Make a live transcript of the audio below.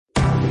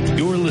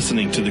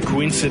listening to the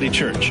Queen City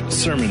Church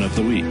Sermon of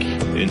the Week.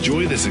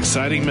 Enjoy this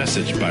exciting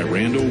message by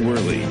Randall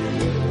Worley.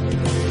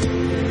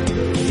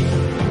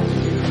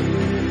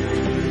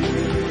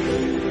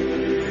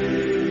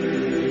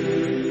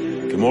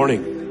 Good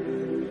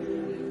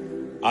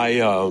morning.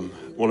 I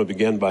want to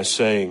begin by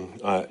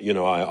saying,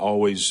 I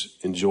always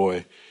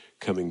enjoy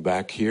coming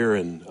back here,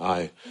 and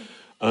I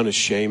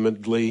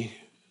unashamedly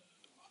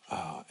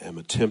am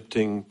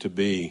attempting to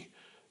be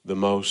the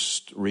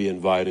most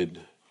re-invited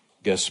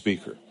guest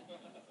speaker.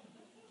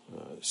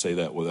 Say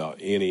that without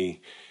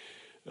any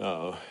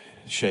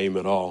shame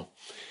at all.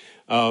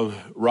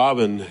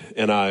 Robin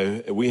and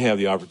I, we have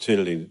the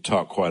opportunity to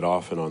talk quite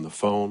often on the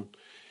phone,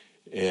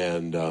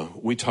 and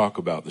we talk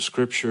about the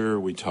scripture,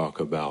 we talk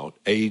about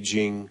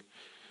aging,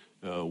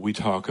 we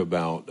talk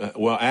about,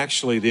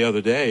 actually the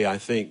other day, I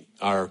think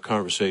our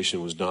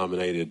conversation was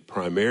dominated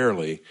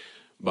primarily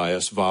by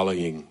us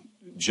volleying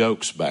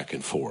jokes back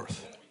and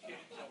forth.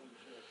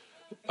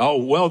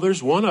 Oh, well,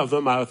 there's one of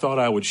them I thought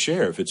I would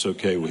share if it's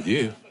okay with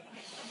you.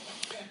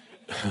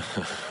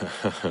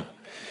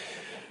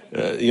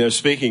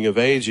 Speaking of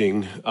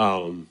aging,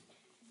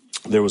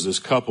 there was this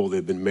couple that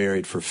had been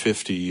married for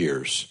 50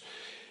 years,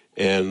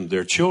 and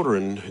their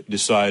children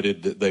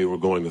decided that they were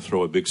going to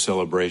throw a big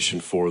celebration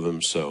for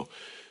them, so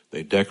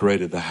they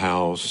decorated the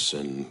house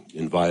and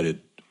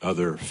invited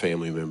other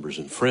family members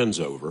and friends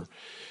over,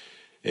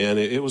 and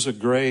it was a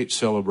great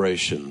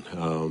celebration.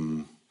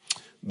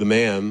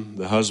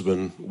 The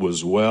husband,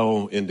 was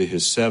well into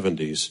his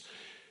 70s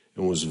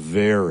and was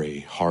very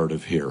hard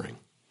of hearing.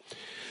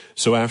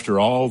 So after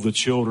all the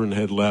children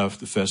had left,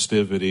 the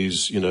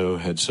festivities,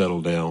 had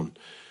settled down,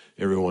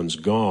 everyone's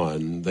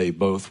gone, they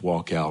both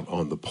walk out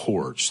on the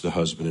porch, the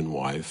husband and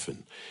wife,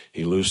 and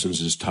he loosens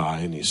his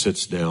tie and he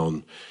sits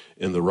down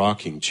in the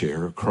rocking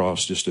chair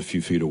across just a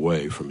few feet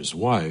away from his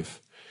wife.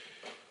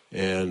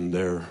 And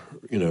they're,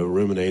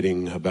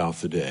 ruminating about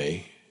the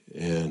day.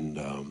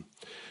 And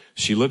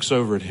she looks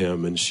over at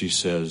him and she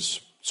says,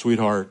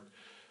 "Sweetheart,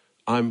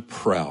 I'm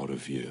proud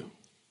of you."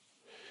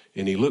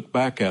 And he looked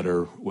back at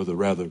her with a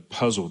rather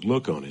puzzled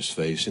look on his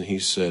face, and he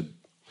said,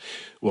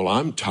 "Well,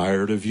 I'm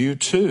tired of you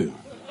too."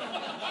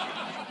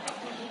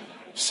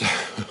 So,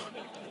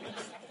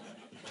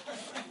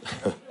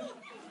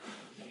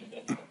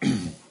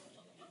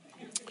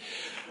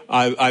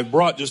 I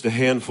brought just a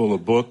handful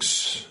of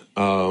books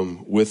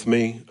with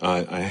me.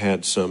 I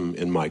had some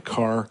in my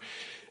car,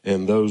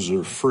 and those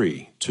are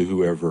free to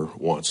whoever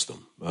wants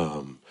them.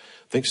 I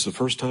think it's the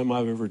first time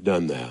I've ever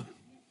done that,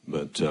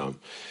 but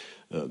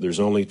there's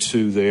only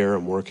two there.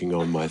 I'm working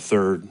on my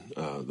third.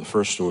 The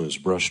first one is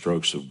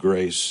Brushstrokes of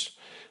Grace.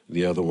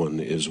 The other one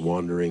is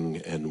Wandering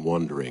and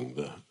Wondering,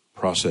 the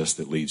process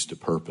that leads to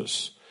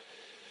purpose.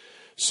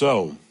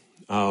 So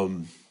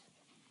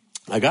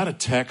I got a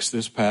text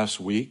this past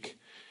week,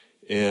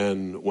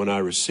 and when I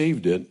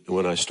received it,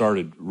 when I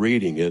started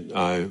reading it,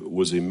 I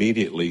was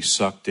immediately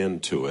sucked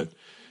into it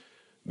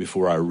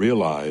before I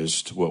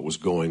realized what was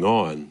going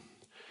on.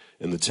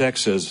 And the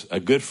text says, "A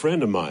good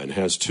friend of mine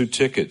has 2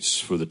 tickets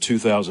for the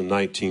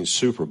 2019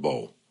 Super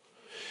Bowl,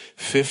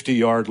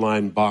 50-yard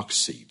line box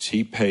seats.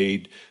 He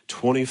paid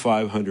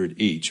 $2,500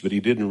 each, but he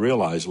didn't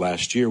realize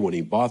last year when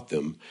he bought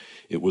them,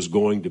 it was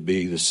going to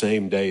be the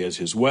same day as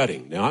his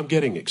wedding." Now, I'm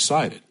getting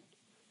excited,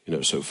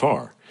 so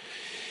far.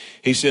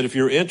 He said, "If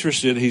you're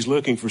interested, he's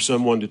looking for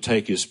someone to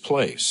take his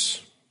place.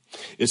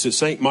 It's at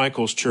St.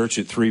 Michael's Church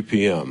at 3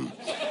 p.m.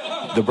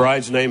 The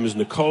bride's name is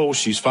Nicole.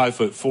 She's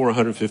 5'4",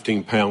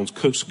 115 pounds,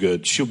 cooks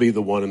good. She'll be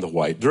the one in the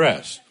white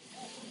dress."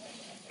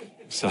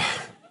 So,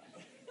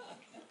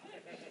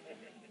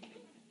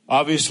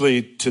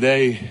 obviously,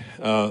 today,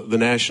 the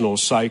national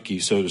psyche,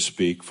 so to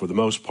speak, for the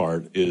most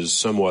part, is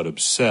somewhat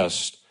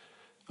obsessed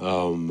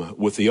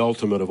with the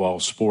ultimate of all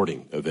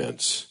sporting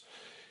events.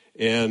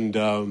 And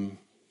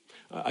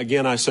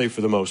again, I say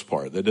for the most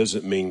part. That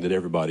doesn't mean that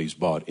everybody's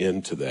bought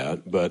into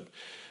that, but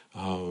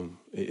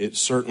it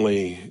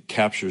certainly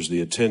captures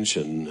the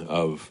attention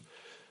of,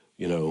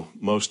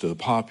 most of the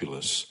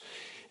populace.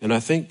 And I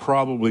think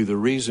probably the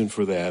reason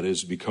for that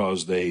is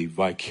because they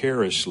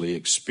vicariously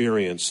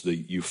experience the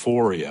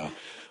euphoria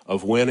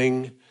of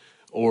winning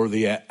or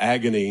the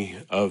agony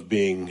of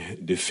being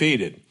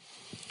defeated.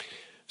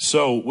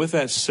 So with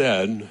that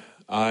said,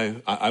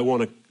 I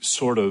want to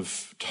sort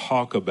of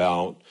talk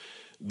about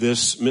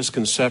this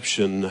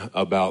misconception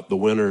about the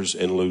winners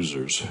and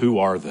losers. Who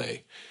are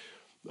they?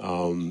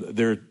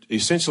 There are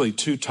essentially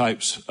 2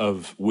 types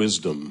of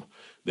wisdom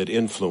that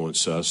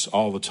influence us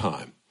all the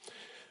time.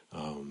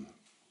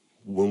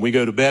 When we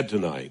go to bed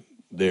tonight,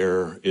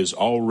 there is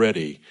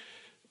already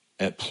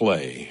at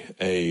play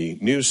a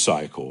news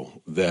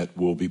cycle that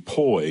will be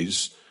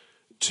poised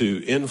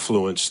to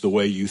influence the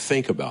way you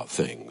think about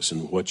things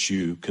and what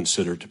you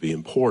consider to be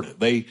important.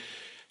 They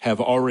have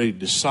already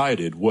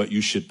decided what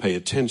you should pay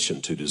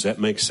attention to. Does that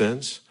make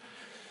sense?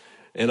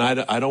 And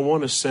I don't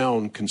want to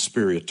sound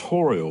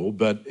conspiratorial,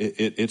 but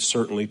it's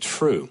certainly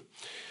true.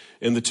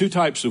 And the two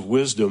types of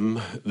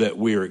wisdom that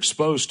we are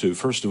exposed to,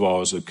 first of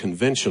all, is a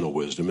conventional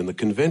wisdom. And the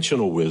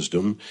conventional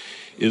wisdom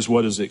is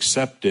what is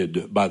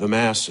accepted by the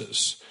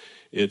masses.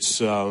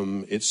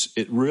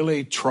 It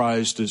really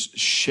tries to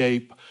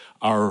shape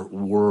our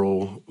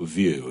world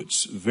view.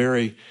 It's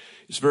very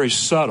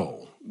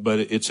subtle, but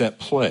it's at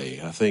play.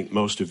 I think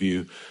most of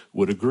you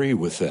would agree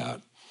with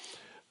that.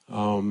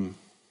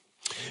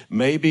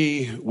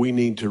 Maybe we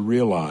need to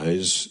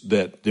realize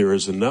that there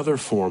is another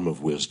form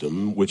of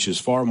wisdom which is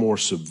far more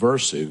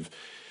subversive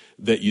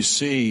that you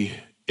see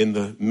in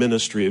the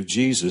ministry of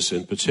Jesus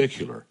in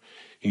particular.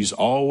 He's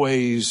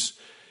always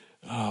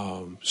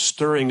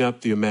stirring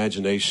up the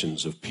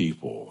imaginations of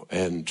people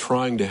and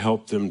trying to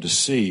help them to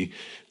see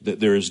that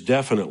there is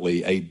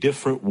definitely a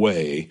different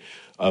way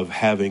of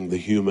having the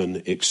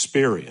human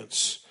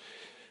experience.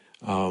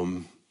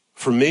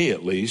 For me,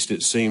 at least,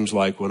 it seems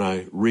like when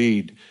I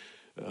read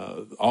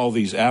all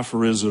these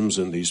aphorisms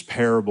and these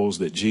parables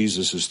that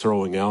Jesus is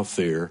throwing out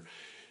there,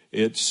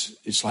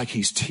 it's like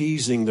he's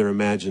teasing their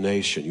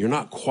imagination. You're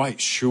not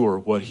quite sure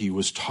what he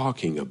was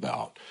talking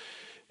about.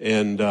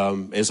 And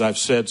as I've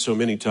said so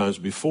many times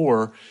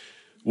before,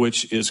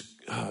 which is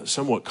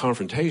somewhat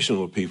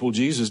confrontational with people,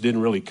 Jesus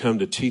didn't really come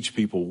to teach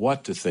people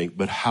what to think,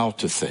 but how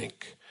to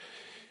think.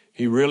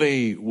 He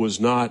really was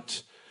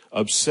not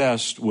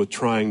obsessed with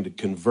trying to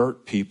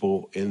convert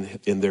people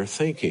in their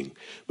thinking,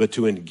 but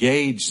to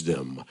engage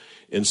them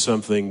in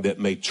something that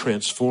may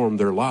transform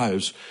their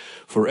lives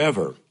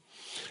forever.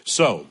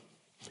 So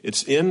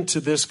it's into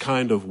this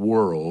kind of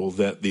world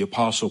that the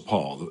Apostle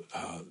Paul,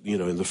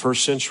 in the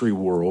first century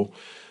world,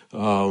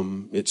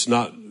 it's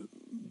not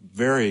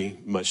very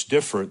much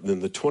different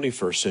than the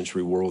 21st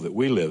century world that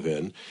we live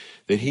in,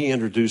 that he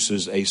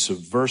introduces a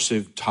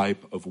subversive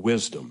type of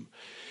wisdom.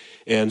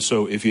 And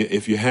so if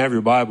you have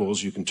your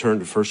Bibles, you can turn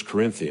to 1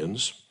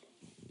 Corinthians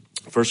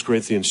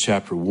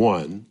chapter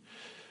 1,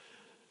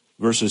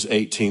 verses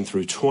 18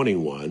 through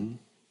 21,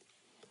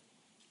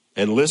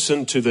 and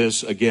listen to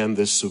this, again,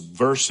 this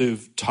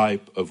subversive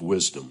type of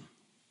wisdom.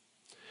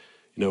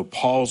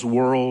 Paul's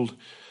world,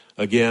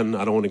 again,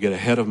 I don't want to get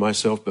ahead of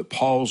myself, but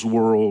Paul's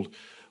world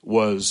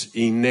was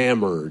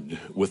enamored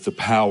with the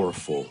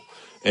powerful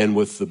and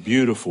with the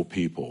beautiful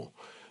people,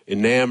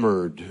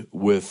 enamored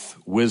with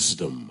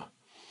wisdom.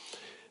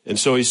 And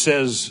so he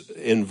says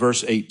in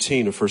verse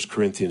 18 of 1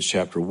 Corinthians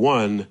chapter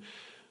 1,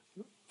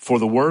 "For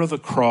the word of the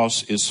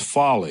cross is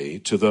folly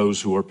to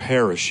those who are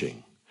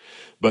perishing,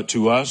 but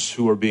to us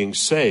who are being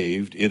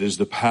saved, it is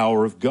the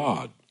power of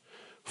God.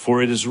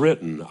 For it is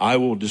written, I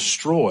will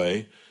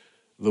destroy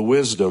the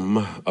wisdom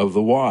of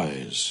the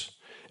wise,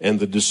 and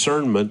the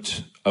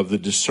discernment of the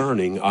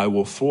discerning I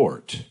will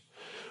thwart.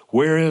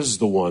 Where is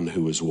the one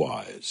who is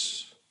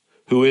wise?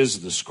 Who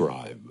is the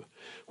scribe?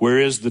 Where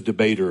is the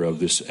debater of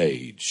this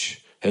age?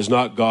 Has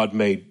not God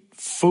made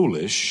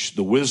foolish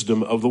the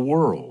wisdom of the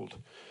world?"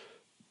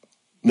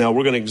 Now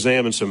we're going to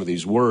examine some of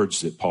these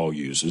words that Paul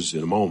uses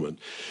in a moment.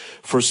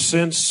 "For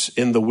since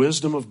in the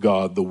wisdom of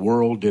God, the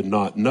world did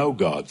not know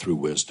God through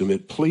wisdom,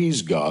 it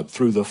pleased God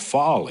through the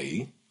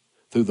folly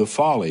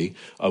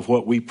of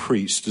what we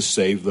preach to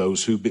save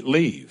those who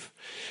believe."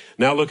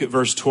 Now look at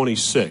verse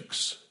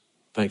 26.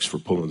 Thanks for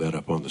pulling that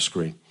up on the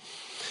screen.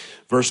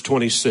 Verse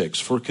 26,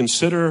 "For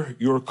consider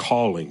your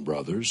calling,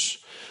 brothers.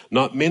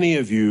 Not many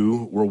of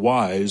you were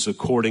wise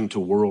according to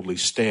worldly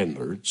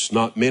standards.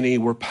 Not many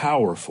were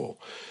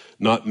powerful.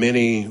 Not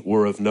many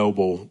were of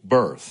noble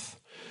birth.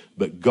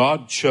 But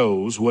God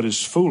chose what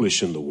is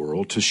foolish in the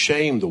world to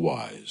shame the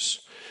wise.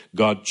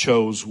 God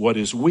chose what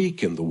is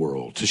weak in the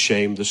world to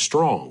shame the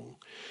strong.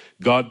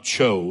 God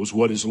chose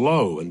what is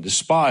low and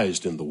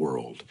despised in the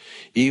world,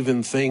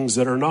 even things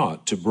that are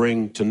not, to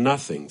bring to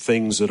nothing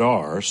things that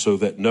are, so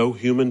that no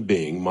human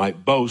being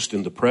might boast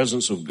in the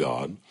presence of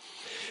God.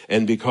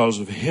 And because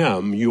of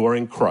him, you are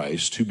in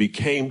Christ, who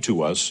became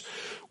to us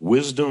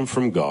wisdom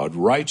from God,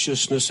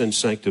 righteousness and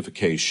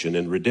sanctification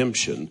and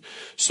redemption,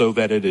 so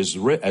that it is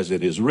as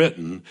it is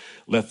written,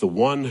 let the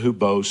one who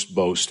boasts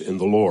boast in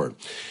the Lord."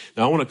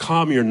 Now, I want to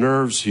calm your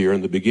nerves here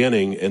in the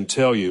beginning and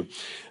tell you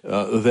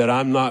that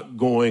I'm not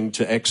going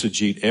to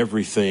exegete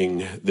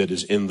everything that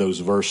is in those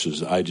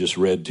verses I just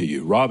read to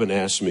you. Robin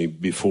asked me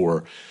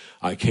before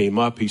I came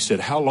up, he said,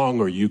 "How long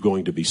are you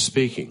going to be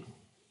speaking?"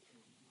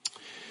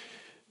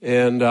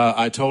 And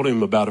I told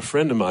him about a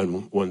friend of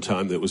mine one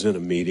time that was in a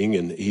meeting,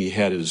 and he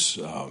had his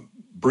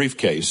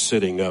briefcase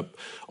sitting up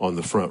on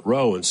the front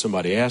row, and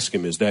somebody asked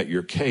him, "Is that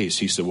your case?"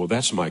 He said, "Well,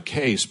 that's my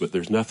case, but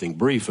there's nothing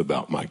brief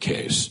about my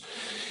case."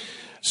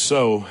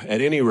 So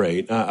at any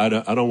rate, I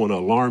don't want to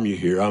alarm you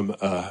here.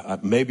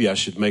 Maybe I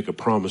should make a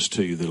promise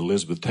to you that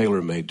Elizabeth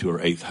Taylor made to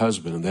her 8th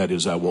husband, and that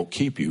is I won't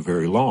keep you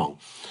very long.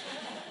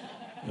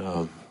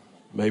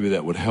 Maybe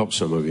that would help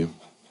some of you.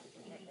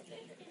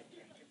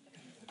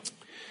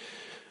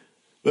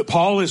 But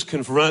Paul is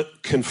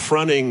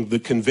confronting the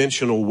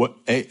conventional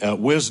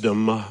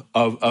wisdom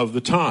of the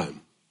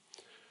time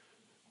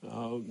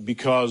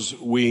because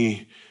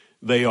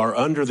they are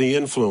under the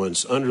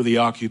influence, under the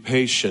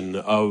occupation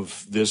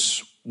of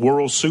this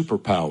world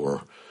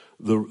superpower,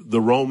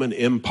 the Roman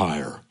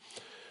Empire.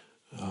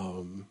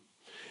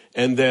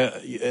 And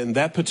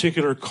that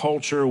particular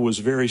culture was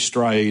very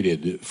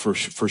striated for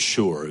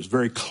sure. It was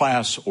very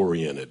class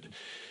oriented.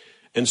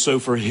 And so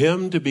for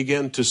him to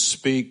begin to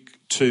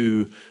speak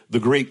to the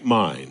Greek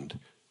mind,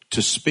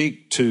 to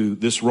speak to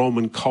this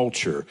Roman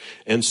culture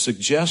and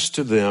suggest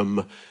to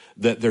them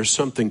that there's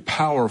something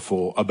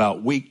powerful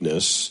about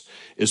weakness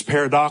is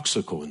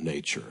paradoxical in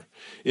nature.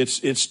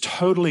 It's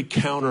totally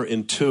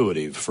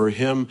counterintuitive for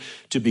him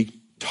to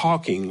be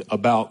talking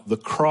about the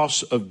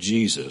cross of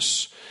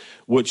Jesus,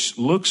 which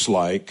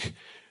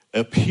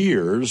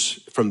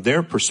appears from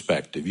their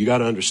perspective. You got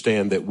to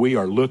understand that we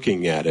are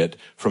looking at it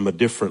from a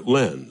different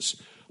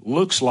lens.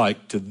 Looks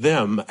like to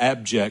them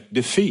abject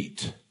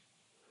defeat.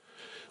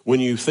 When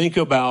you think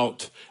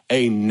about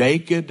a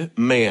naked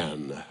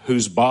man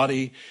whose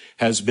body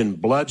has been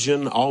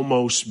bludgeoned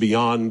almost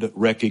beyond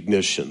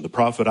recognition. The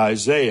prophet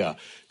Isaiah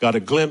got a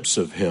glimpse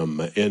of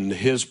him in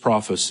his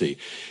prophecy.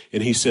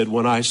 And he said,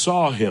 when I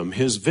saw him,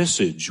 his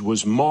visage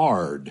was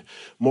marred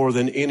more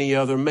than any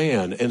other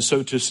man. And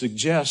so to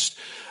suggest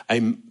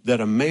that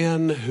a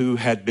man who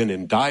had been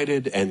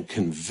indicted and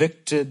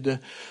convicted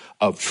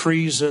of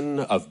treason,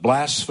 of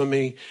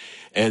blasphemy,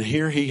 and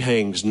here he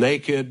hangs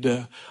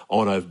naked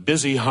on a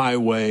busy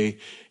highway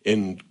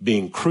in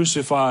being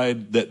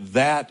crucified,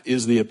 that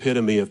is the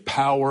epitome of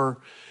power,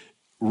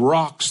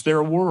 rocks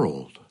their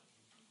world.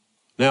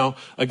 Now,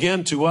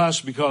 again, to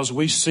us, because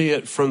we see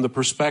it from the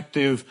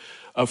perspective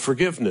of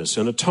forgiveness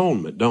and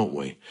atonement, don't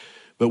we?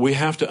 But we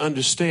have to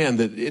understand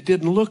that it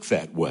didn't look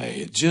that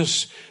way. It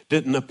just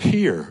didn't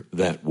appear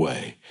that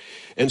way.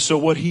 And so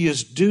what he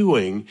is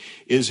doing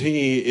is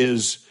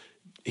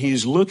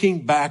he's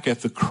looking back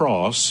at the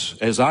cross,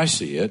 as I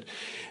see it,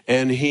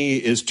 and he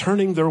is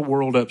turning their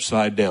world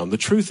upside down. The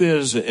truth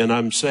is, and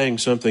I'm saying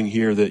something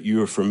here that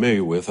you are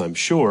familiar with, I'm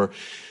sure,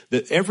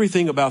 that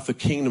everything about the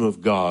kingdom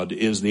of God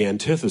is the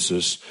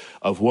antithesis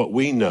of what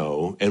we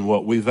know and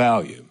what we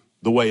value.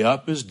 The way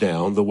up is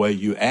down. The way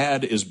you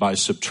add is by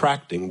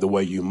subtracting. The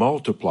way you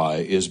multiply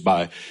is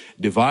by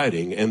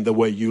dividing. And the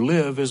way you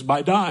live is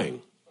by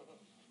dying.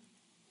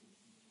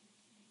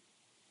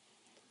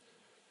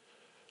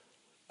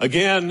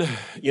 Again,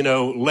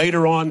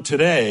 later on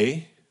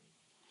today,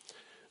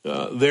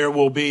 there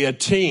will be a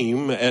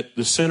team at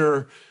the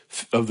center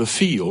of the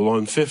field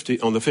on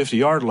the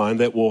 50-yard line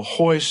that will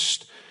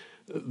hoist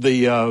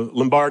the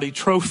Lombardi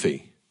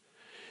Trophy.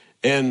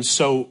 And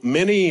so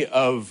many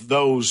of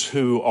those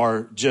who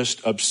are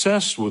just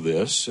obsessed with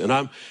this, and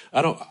I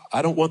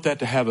don't want that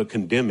to have a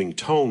condemning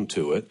tone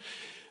to it,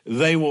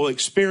 they will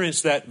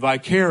experience that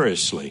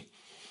vicariously.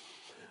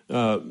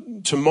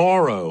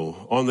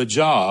 Tomorrow on the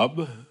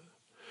job,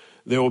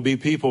 there will be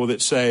people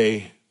that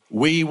say,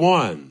 we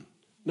won.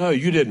 No,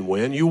 you didn't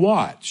win. You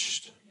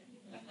watched.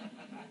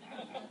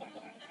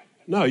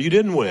 No, you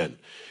didn't win.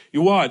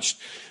 You watched.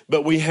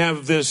 But we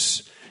have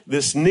this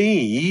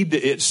need,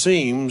 it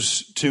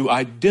seems, to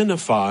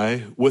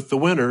identify with the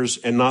winners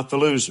and not the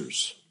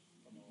losers.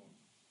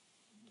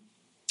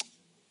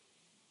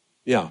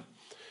 Yeah.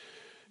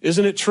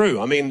 Isn't it true?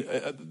 I mean,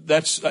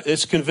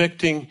 it's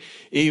convicting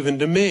even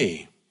to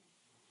me.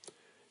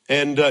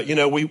 And,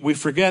 we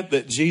forget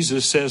that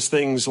Jesus says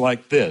things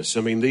like this.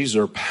 I mean, these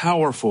are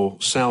powerful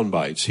sound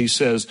bites. He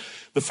says,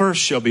 the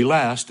first shall be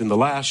last and the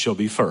last shall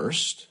be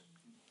first.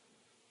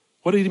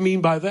 What did he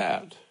mean by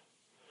that?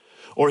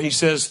 Or he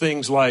says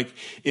things like,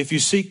 if you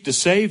seek to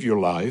save your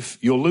life,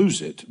 you'll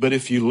lose it. But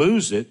if you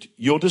lose it,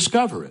 you'll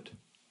discover it.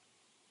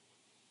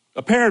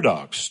 A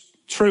paradox,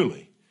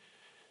 truly.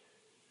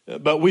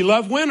 But we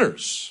love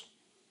winners.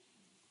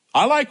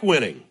 I like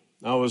winning.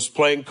 I was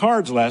playing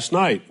cards last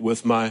night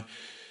with my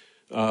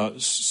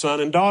son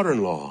and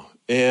daughter-in-law.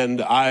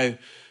 And I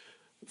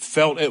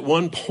felt at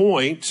one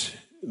point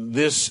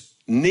this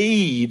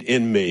need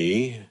in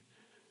me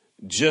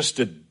just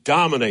to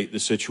dominate the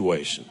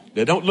situation.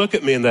 Now, don't look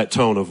at me in that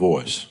tone of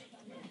voice.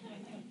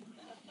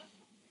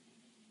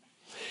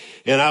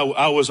 And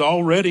I was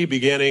already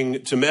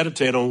beginning to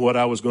meditate on what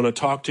I was going to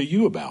talk to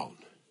you about.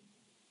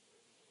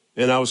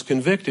 And I was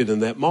convicted in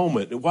that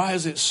moment. Why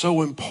is it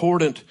so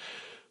important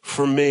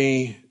for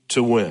me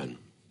to win?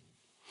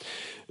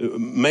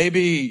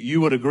 Maybe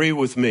you would agree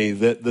with me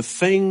that the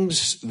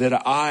things that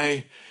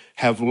I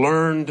have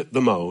learned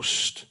the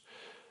most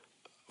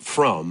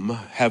from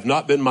have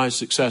not been my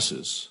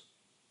successes,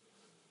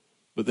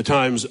 but the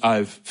times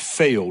I've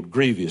failed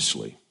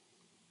grievously.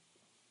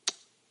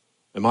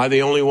 Am I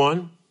the only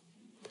one?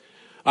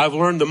 I've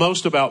learned the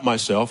most about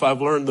myself.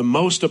 I've learned the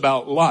most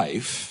about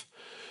life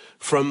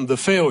from the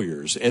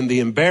failures and the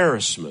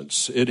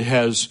embarrassments. It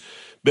has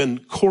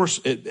been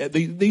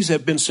these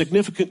have been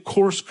significant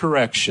course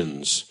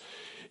corrections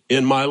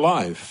in my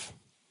life.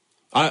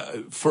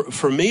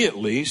 For me at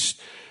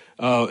least,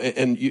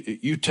 and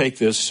you take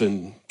this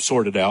and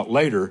sort it out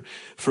later.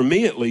 For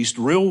me at least,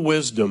 real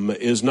wisdom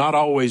is not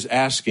always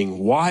asking,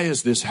 why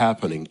is this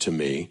happening to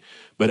me?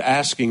 But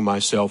asking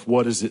myself,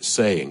 what is it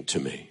saying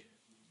to me?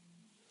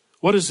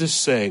 What is this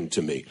saying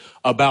to me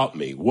about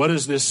me? What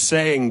is this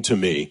saying to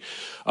me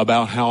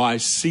about how I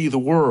see the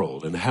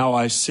world and how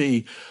I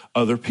see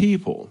other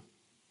people?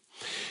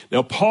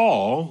 Now,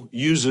 Paul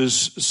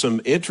uses some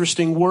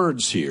interesting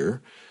words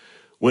here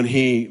when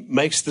he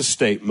makes the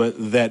statement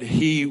that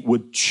he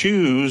would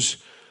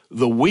choose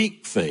the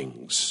weak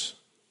things.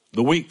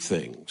 The weak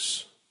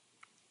things.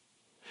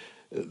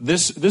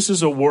 This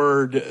is a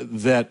word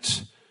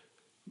that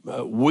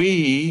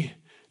we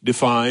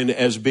define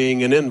as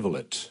being an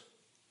invalid.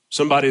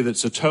 Somebody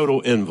that's a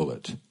total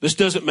invalid. This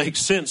doesn't make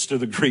sense to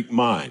the Greek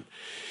mind.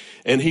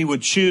 And he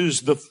would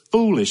choose the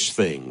foolish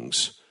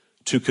things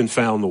to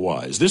confound the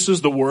wise. This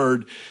is the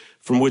word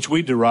from which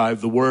we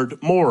derive the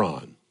word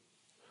moron.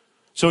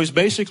 So he's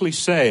basically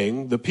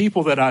saying the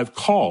people that I've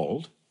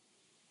called,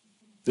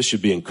 this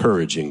should be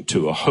encouraging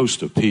to a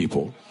host of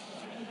people.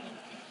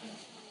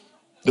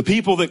 The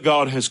people that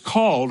God has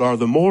called are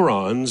the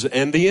morons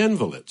and the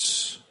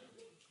invalids.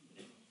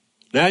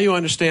 Now you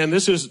understand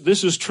this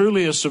is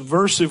truly a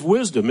subversive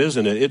wisdom,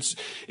 isn't it? It's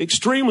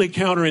extremely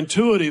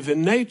counterintuitive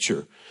in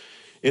nature.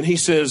 And he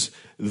says,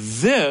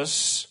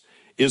 this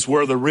is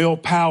where the real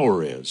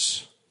power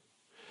is.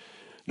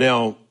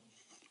 Now,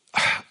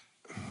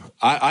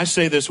 I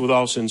say this with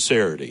all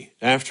sincerity.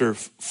 After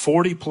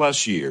 40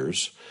 plus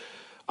years,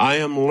 I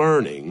am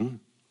learning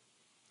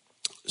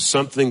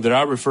something that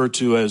I refer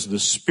to as the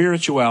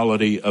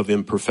spirituality of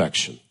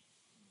imperfection.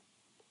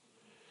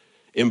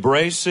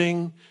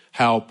 Embracing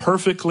how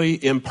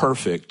perfectly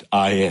imperfect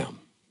I am.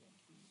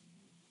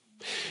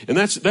 And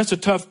that's a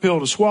tough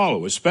pill to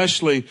swallow,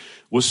 especially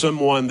with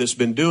someone that's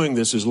been doing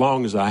this as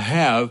long as I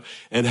have,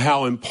 and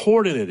how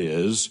important it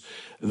is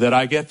that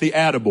I get the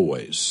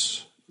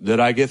attaboys, that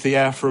I get the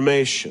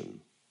affirmation.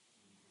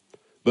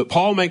 But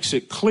Paul makes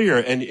it clear,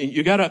 and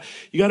you gotta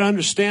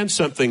understand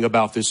something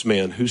about this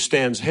man who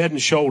stands head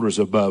and shoulders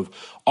above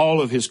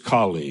all of his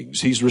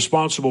colleagues. He's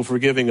responsible for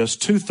giving us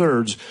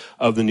 2/3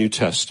 of the New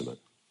Testament.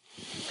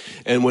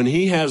 And when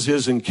he has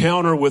his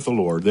encounter with the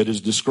Lord that is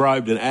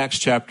described in Acts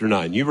chapter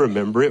 9, you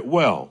remember it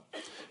well.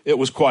 It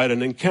was quite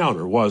an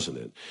encounter, wasn't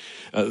it?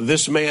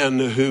 This man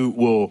who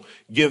will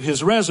give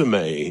his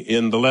resume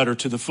in the letter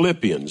to the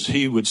Philippians,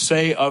 he would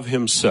say of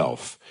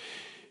himself,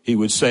 he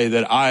would say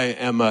that I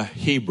am a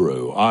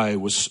Hebrew. I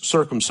was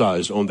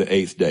circumcised on the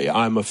 8th day.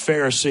 I'm a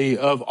Pharisee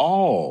of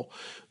all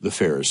the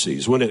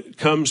Pharisees. When it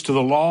comes to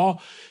the law,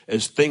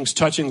 as things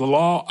touching the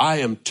law, I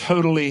am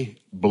totally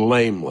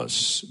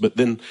blameless. But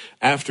then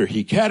after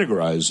he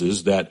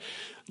categorizes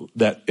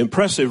that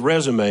impressive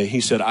resume,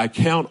 he said, I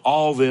count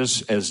all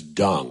this as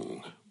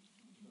dung.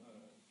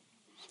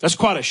 That's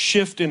quite a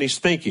shift in his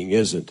thinking,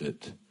 isn't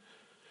it?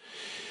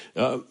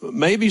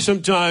 Maybe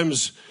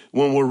sometimes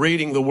when we're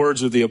reading the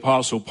words of the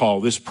Apostle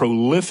Paul, this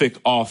prolific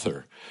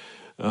author,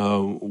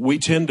 we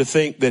tend to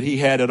think that he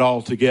had it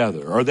all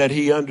together or that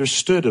he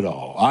understood it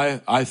all.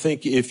 I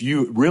think if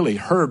you really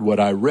heard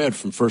what I read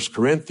from 1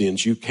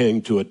 Corinthians, you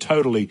came to a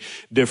totally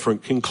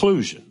different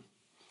conclusion.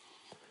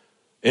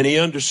 And he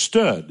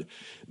understood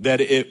that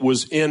it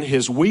was in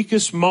his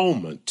weakest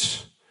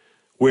moment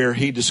where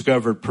he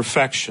discovered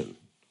perfection.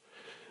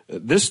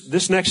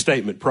 This next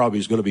statement probably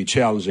is going to be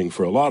challenging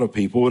for a lot of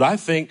people, but I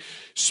think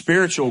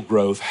spiritual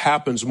growth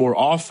happens more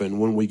often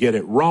when we get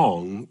it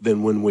wrong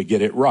than when we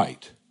get it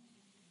right.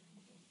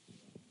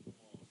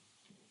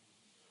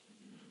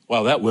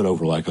 Well, that went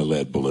over like a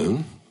lead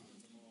balloon.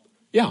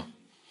 Yeah.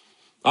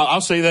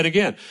 I'll say that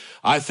again.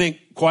 I think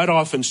quite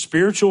often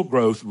spiritual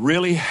growth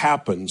really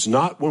happens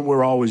not when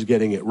we're always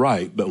getting it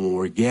right, but when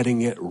we're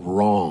getting it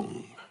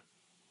wrong.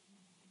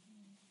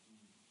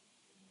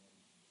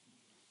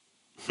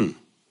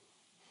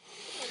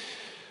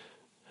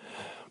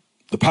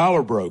 The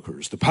power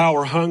brokers, the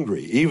power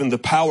hungry, even the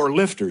power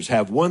lifters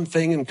have one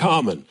thing in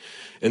common,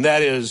 and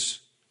that is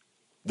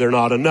they're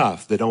not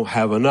enough. They don't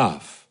have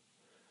enough.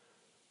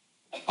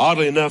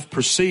 Oddly enough,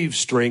 perceived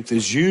strength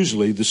is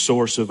usually the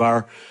source of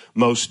our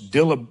most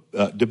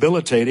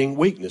debilitating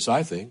weakness,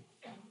 I think.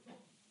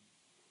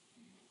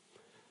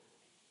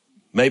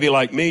 Maybe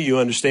like me, you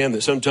understand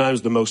that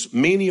sometimes the most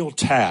menial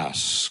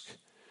tasks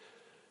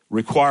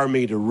require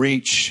me to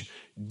reach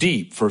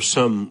deep for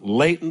some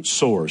latent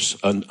source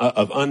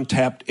of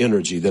untapped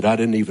energy that I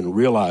didn't even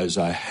realize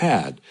I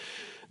had.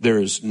 There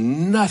is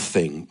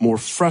nothing more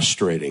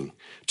frustrating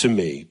to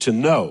me to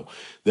know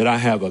that I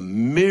have a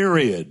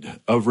myriad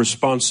of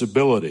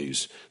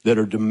responsibilities that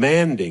are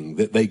demanding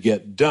that they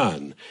get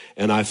done,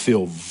 and I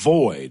feel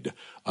void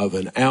of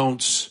an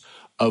ounce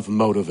of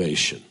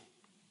motivation.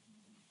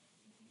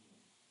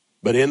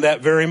 But in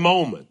that very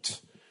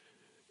moment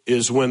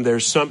is when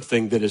there's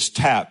something that is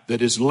tapped,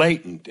 that is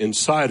latent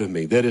inside of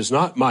me, that is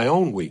not my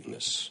own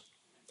weakness.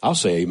 I'll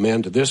say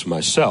amen to this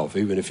myself,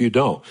 even if you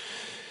don't.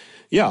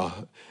 Yeah,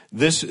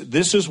 this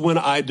is when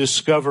I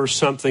discover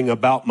something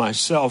about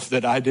myself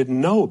that I didn't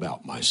know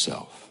about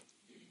myself.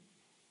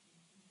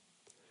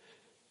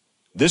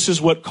 This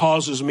is what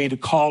causes me to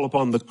call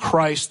upon the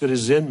Christ that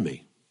is in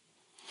me.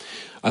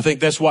 I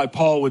think that's why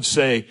Paul would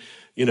say,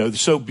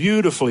 so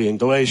beautifully in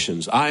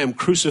Galatians, I am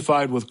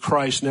crucified with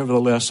Christ,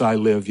 nevertheless I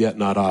live, yet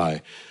not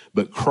I,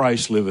 but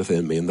Christ liveth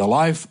in me. And the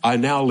life I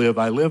now live,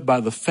 I live by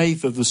the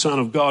faith of the Son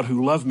of God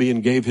who loved me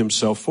and gave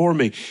himself for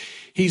me.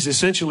 he's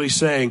essentially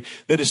saying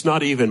that it's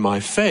not even my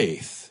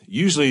faith.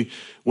 Usually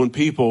when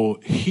people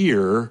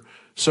hear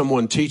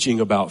someone teaching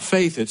about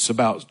faith, it's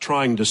about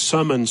trying to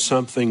summon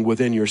something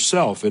within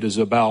yourself. It is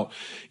about,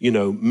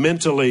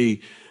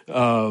 mentally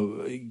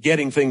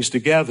getting things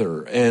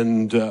together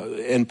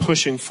and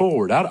pushing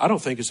forward. I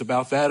don't think it's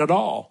about that at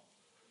all.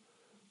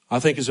 I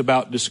think it's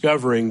about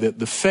discovering that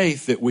the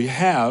faith that we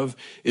have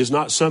is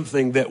not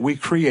something that we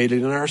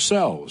created in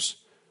ourselves,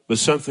 but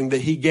something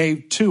that he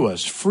gave to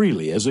us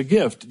freely as a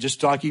gift,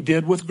 just like he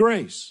did with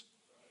grace.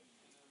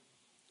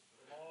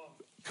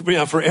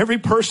 For every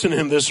person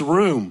in this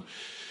room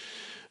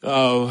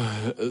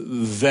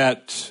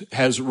that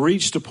has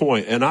reached a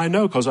point, and I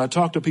know because I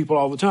talk to people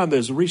all the time, that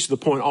has reached the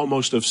point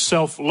almost of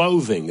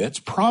self-loathing, that's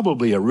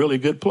probably a really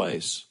good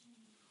place.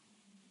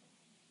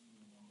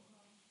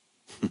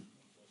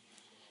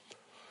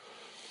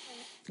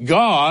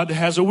 God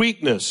has a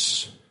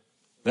weakness.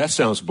 That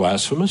sounds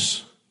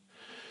blasphemous.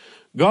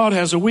 God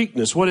has a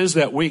weakness. What is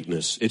that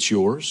weakness? It's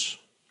yours.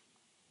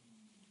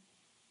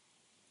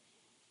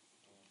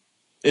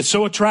 It's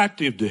so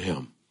attractive to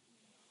him.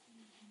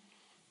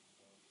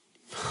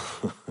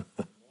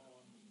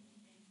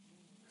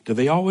 Do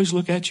they always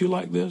look at you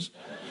like this?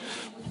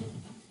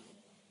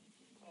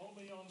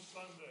 Only on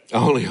Sunday.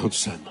 Only on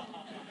Sunday.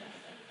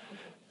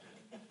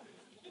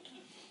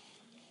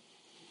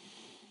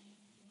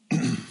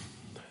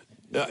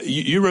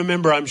 You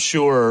remember, I'm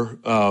sure,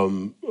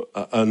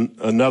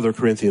 another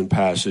Corinthian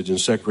passage in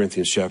 2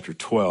 Corinthians chapter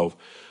 12,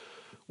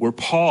 where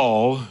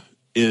Paul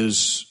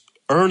is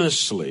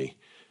earnestly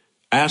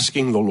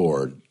asking the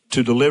Lord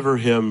to deliver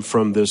him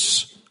from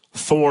this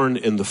thorn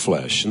in the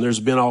flesh. And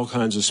there's been all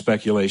kinds of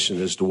speculation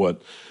as to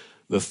what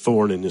the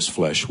thorn in his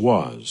flesh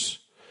was.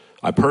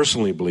 I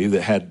personally believe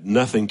that had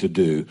nothing to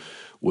do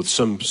with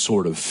some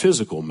sort of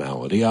physical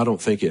malady. I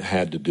don't think it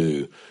had to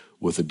do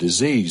with a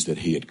disease that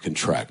he had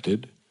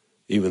contracted,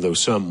 even though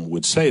some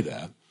would say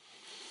that.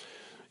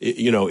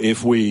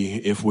 If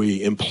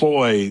we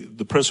employ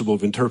the principle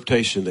of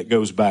interpretation that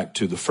goes back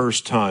to the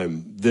first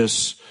time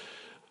this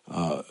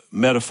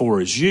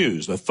metaphor is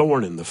used, a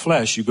thorn in the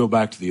flesh, you go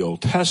back to the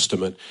Old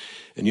Testament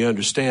and you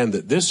understand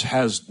that this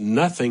has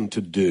nothing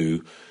to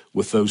do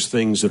with those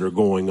things that are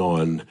going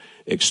on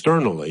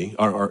externally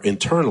or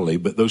internally,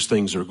 but those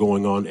things are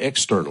going on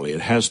externally.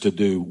 It has to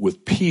do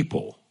with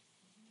people.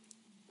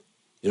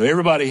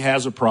 Everybody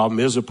has a problem,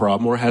 is a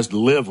problem, or has to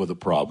live with a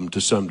problem to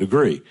some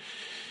degree.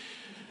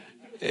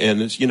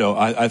 And it's,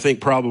 I think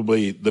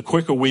probably the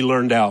quicker we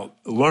learn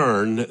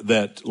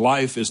that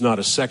life is not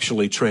a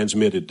sexually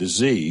transmitted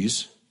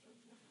disease.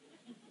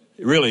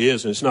 It really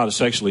isn't. It's not a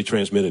sexually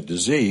transmitted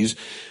disease,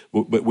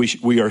 but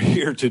we are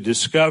here to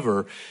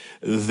discover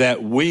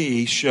that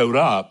we showed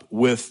up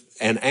with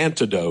an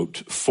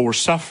antidote for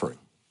suffering.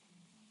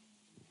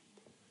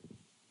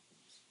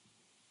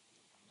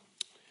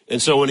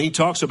 And so when he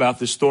talks about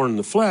this thorn in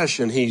the flesh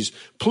and he's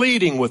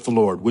pleading with the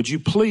Lord, would you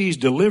please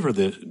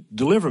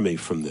deliver me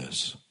from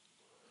this?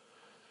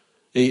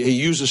 He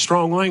uses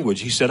strong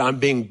language. He said, I'm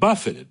being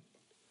buffeted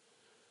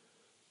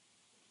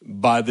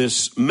by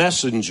this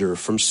messenger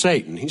from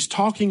Satan. He's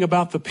talking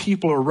about the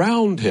people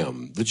around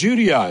him, the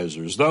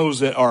Judaizers,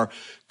 those that are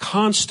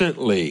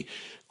constantly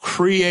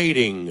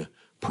creating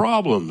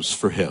problems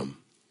for him.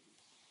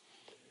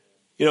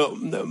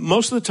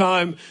 Most of the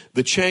time,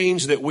 the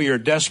change that we are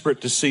desperate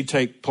to see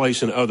take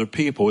place in other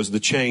people is the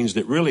change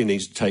that really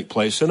needs to take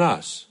place in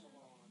us.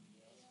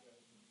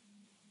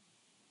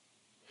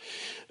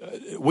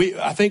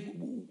 I think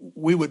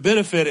we would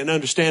benefit in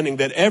understanding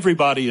that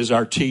everybody is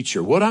our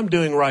teacher. What I'm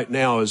doing right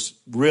now is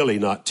really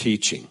not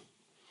teaching.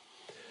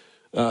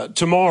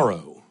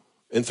 Tomorrow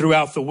and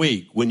throughout the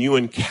week, when you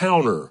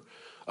encounter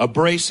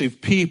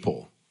abrasive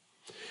people,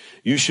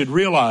 you should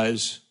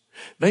realize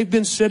they've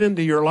been sent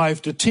into your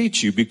life to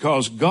teach you,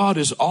 because God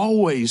is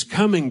always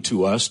coming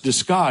to us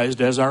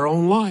disguised as our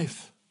own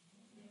life.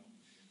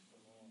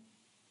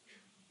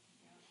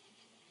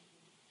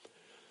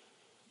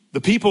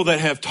 The people that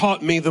have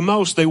taught me the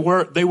most, they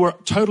were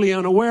totally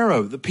unaware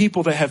of. The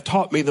people that have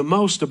taught me the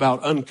most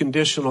about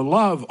unconditional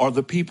love are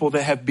the people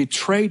that have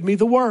betrayed me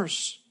the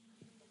worst.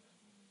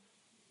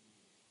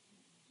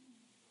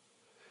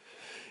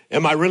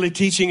 Am I really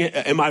teaching it?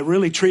 Am I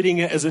really treating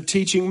it as a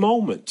teaching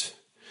moment?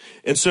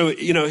 And so,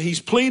 he's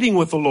pleading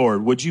with the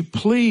Lord, would you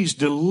please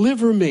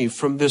deliver me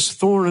from this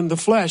thorn in the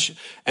flesh?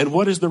 And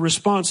what is the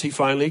response he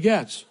finally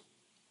gets?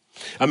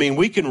 I mean,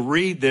 we can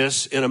read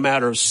this in a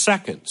matter of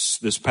seconds,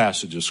 this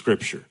passage of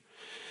Scripture.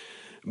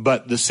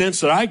 But the sense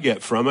that I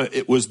get from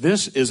it,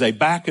 this is a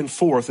back and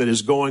forth that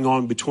is going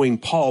on between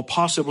Paul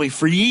possibly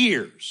for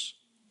years.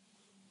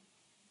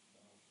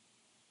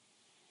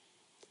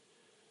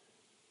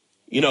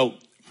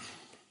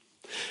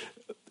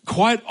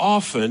 Quite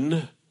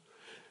often,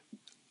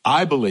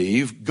 I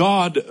believe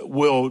God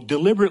will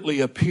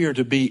deliberately appear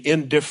to be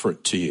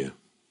indifferent to you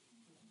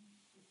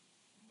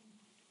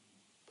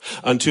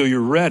until you're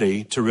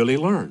ready to really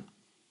learn.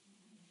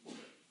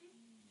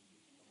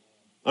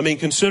 I mean,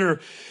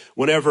 consider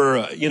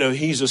whenever,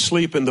 he's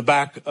asleep in the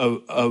back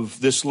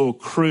of this little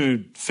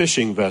crude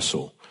fishing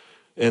vessel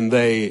and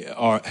they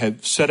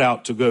have set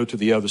out to go to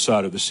the other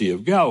side of the Sea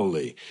of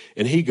Galilee,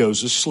 and he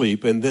goes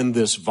asleep. And then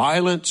this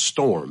violent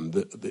storm,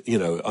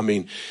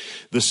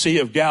 the Sea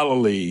of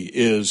Galilee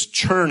is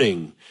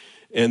churning,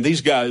 and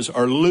these guys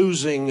are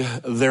losing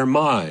their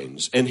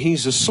minds, and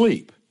he's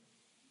asleep.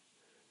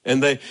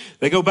 And they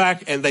go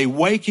back and they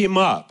wake him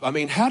up. I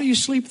mean, how do you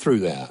sleep through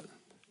that?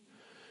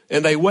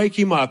 And they wake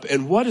him up,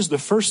 and what is the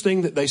first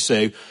thing that they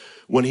say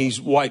when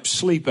he's wiped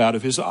sleep out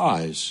of his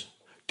eyes?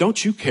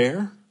 Don't you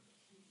care?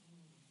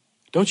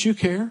 Don't you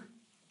care?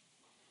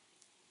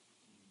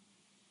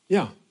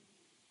 Yeah.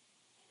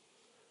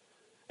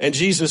 And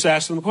Jesus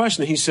asked them a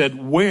question. He said,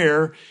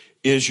 where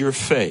is your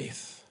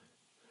faith?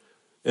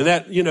 And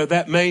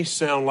that may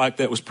sound like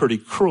that was pretty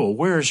cruel.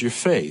 Where is your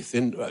faith?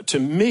 And to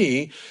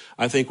me,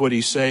 I think what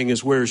he's saying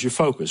is, where is your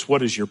focus?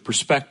 What is your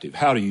perspective?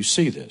 How do you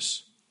see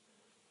this?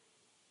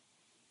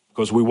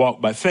 Because we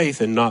walk by faith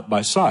and not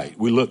by sight.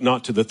 We look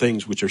not to the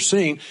things which are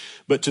seen,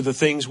 but to the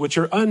things which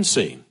are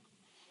unseen.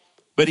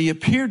 But he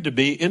appeared to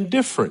be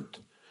indifferent.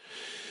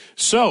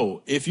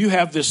 So if you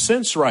have this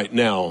sense right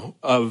now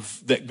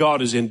of that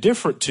God is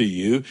indifferent to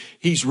you,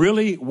 he's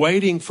really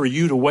waiting for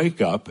you to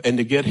wake up and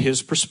to get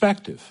his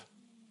perspective.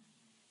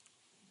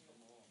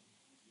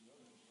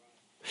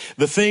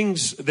 The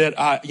things that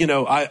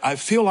I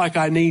feel like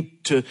I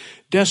need to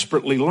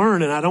desperately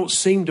learn, and I don't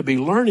seem to be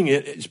learning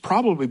it, is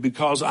probably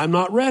because I'm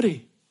not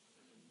ready.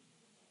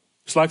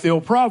 It's like the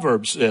old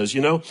proverb says,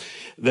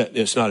 that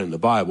it's not in the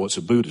Bible. It's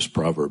a Buddhist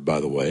proverb, by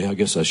the way. I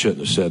guess I shouldn't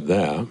have said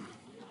that.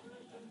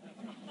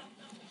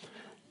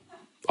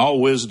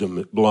 All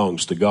wisdom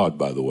belongs to God,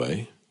 by the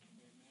way.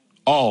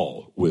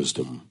 All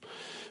wisdom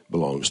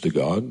belongs to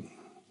God,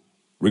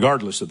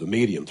 regardless of the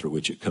medium through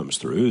which it comes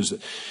through.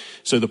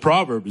 So the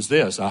proverb is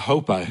this. I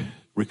hope I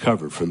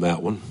recovered from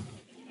that one.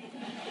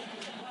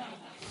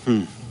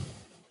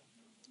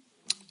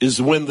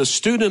 Is when the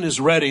student is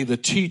ready, the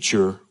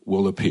teacher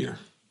will appear.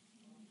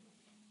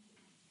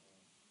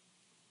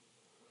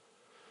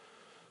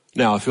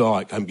 Now, I feel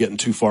like I'm getting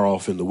too far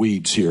off in the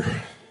weeds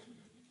here.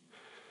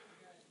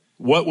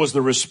 What was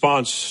the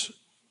response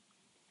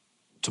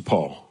to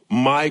Paul?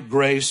 My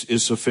grace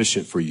is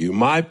sufficient for you.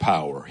 My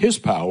power, his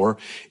power,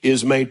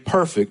 is made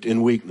perfect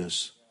in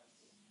weakness.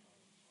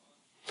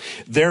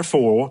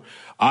 Therefore,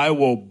 I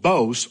will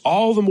boast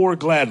all the more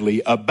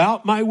gladly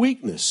about my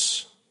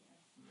weakness,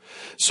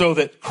 so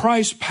that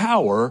Christ's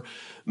power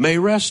may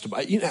rest.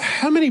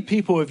 How many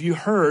people have you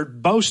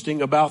heard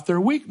boasting about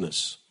their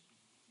weakness?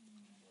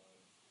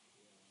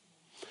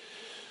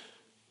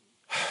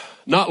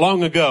 Not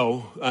long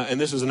ago, and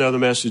this is another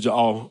message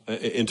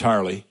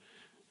entirely.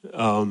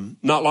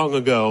 Not long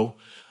ago,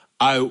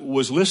 I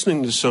was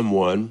listening to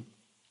someone.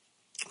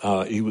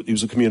 He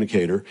was a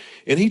communicator,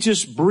 and he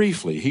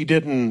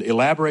didn't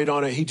elaborate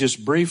on it. He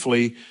just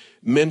briefly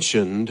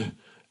mentioned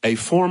a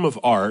form of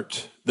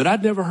art that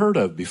I'd never heard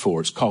of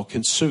before. It's called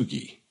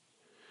kintsugi.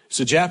 It's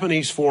a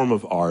Japanese form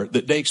of art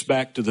that dates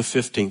back to the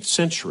 15th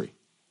century.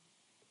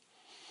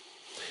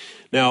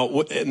 Now,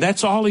 and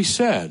that's all he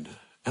said.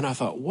 And I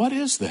thought, what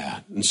is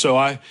that? And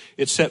so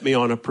it set me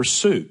on a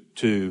pursuit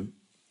to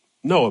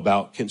know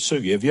about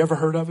kintsugi. Have you ever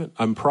heard of it?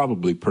 I'm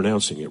probably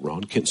pronouncing it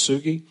wrong.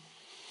 Kintsugi.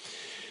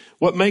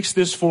 What makes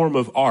this form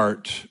of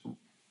art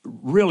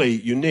really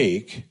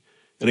unique,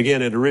 and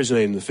again, it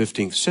originated in the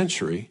 15th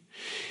century,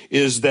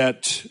 is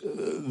that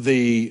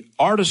the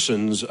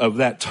artisans of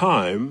that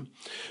time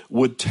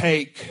would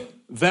take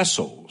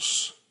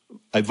vessels,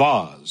 a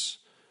vase,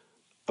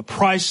 a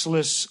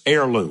priceless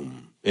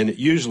heirloom. And it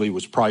usually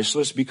was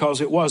priceless because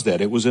it was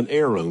that. It was an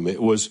heirloom.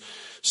 It was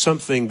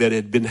something that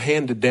had been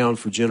handed down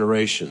for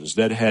generations,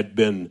 that had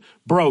been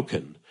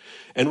broken.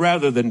 And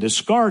rather than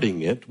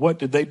discarding it, what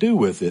did they do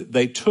with it?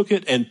 They took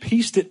it and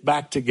pieced it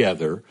back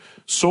together,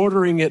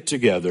 soldering it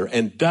together,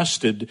 and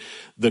dusted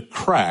the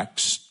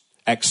cracks,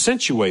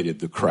 accentuated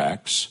the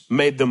cracks,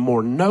 made them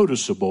more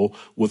noticeable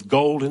with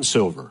gold and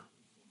silver.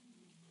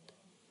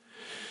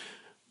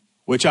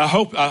 Which I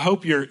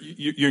hope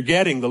you're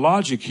getting the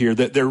logic here,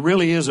 that there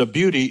really is a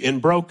beauty in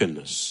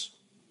brokenness.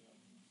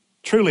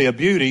 Truly a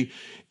beauty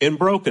in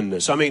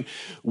brokenness. I mean,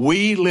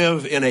 we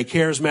live in a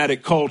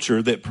charismatic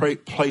culture that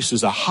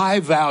places a high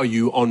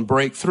value on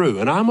breakthrough.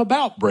 And I'm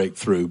about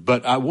breakthrough,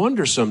 but I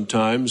wonder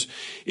sometimes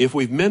if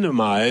we've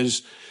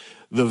minimized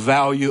the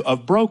value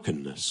of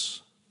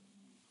brokenness.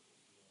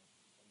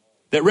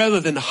 That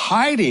rather than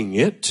hiding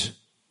it,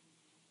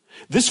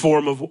 this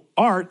form of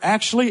art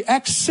actually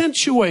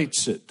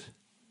accentuates it.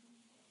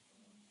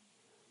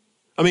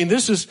 I mean,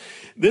 this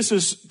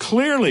is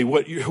clearly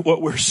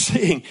what we're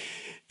seeing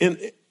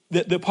in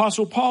that the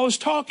Apostle Paul is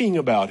talking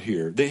about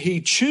here, that he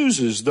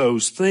chooses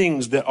those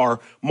things that are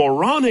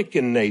moronic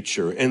in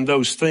nature and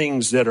those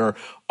things that are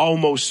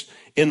almost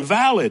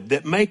invalid,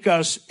 that make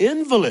us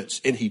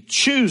invalids. And he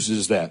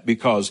chooses that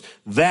because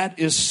that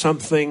is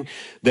something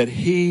that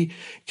he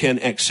can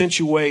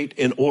accentuate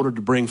in order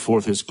to bring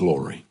forth his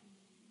glory.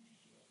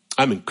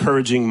 I'm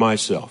encouraging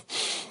myself.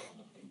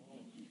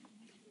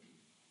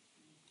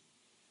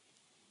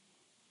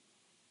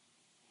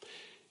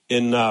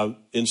 In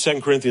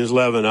 2 Corinthians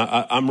 11,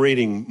 I'm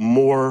reading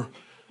more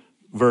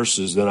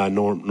verses than I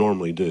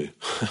normally do.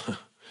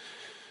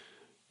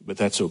 But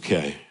that's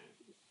okay.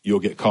 You'll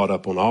get caught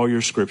up on all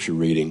your scripture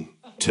reading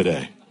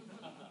today.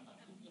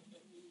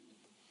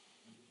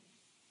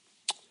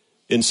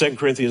 In 2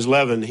 Corinthians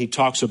 11, he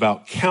talks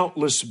about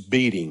countless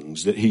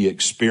beatings that he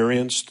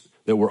experienced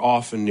that were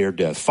often near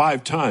death.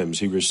 5 times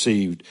he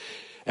received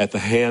at the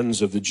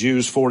hands of the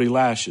Jews 40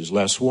 lashes,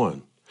 less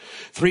one.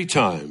 3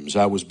 times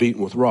I was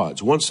beaten with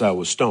rods. Once I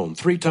was stoned.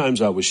 3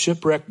 times I was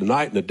shipwrecked. A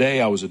night and a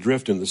day I was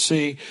adrift in the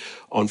sea,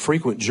 on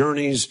frequent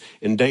journeys,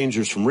 in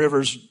dangers from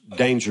rivers,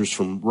 dangers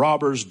from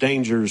robbers,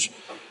 dangers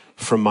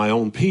from my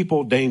own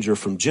people, danger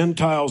from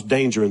Gentiles,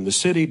 danger in the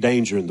city,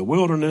 danger in the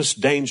wilderness,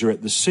 danger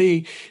at the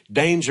sea,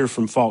 danger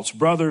from false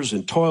brothers,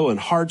 and toil and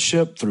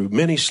hardship through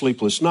many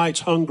sleepless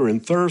nights, hunger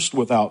and thirst,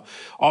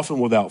 often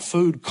without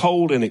food,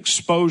 cold and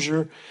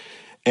exposure.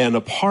 And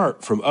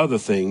apart from other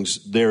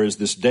things, there is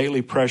this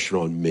daily pressure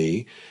on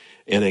me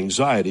and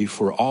anxiety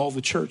for all the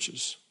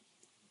churches.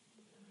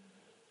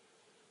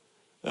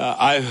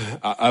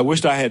 I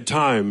wished I had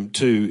time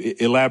to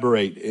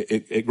elaborate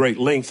at great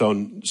length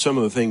on some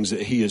of the things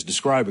that he is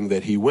describing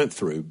that he went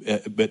through.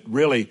 But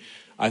really,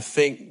 I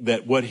think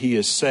that what he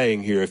is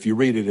saying here, if you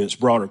read it in its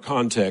broader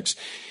context,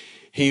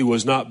 he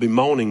was not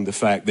bemoaning the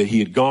fact that he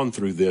had gone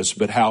through this,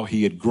 but how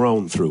he had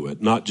grown through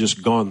it. Not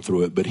just gone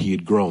through it, but he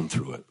had grown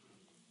through it.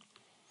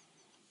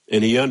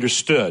 And he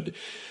understood,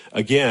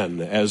 again,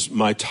 as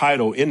my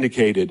title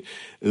indicated,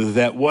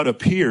 that what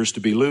appears to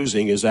be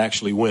losing is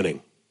actually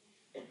winning.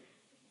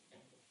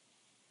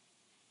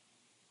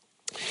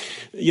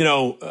 You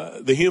know,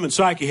 the human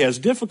psyche has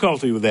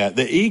difficulty with that.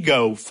 The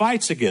ego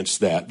fights against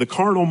that. The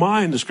carnal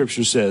mind, the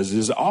scripture says,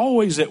 is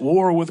always at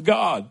war with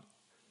God.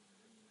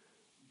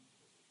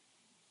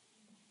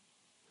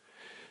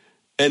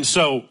 And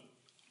so,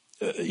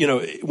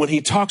 when he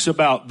talks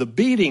about the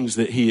beatings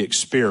that he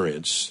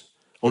experienced,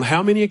 on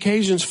how many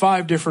occasions?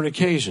 5 different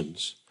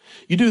occasions.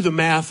 You do the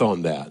math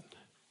on that,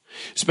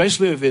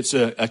 especially if it's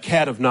a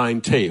cat of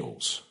 9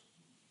 tails,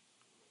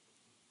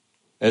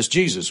 as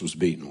Jesus was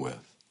beaten with.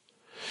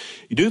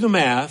 You do the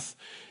math,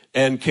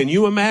 and can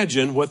you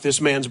imagine what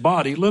this man's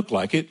body looked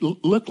like? It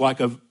looked like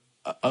a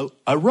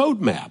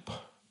road map.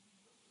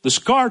 The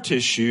scar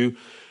tissue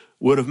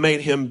would have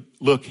made him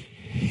look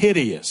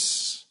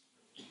hideous.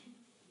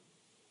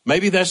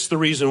 Maybe that's the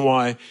reason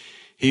why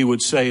he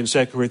would say in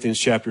 2 Corinthians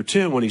chapter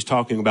 10, when he's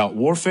talking about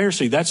warfare,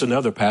 see, that's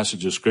another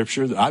passage of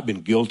scripture that I've been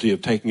guilty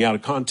of taking out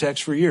of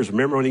context for years.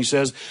 Remember when he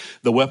says,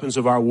 the weapons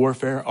of our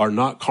warfare are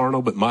not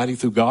carnal, but mighty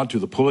through God to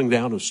the pulling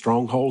down of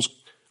strongholds,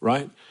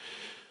 right?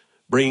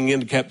 Bringing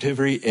into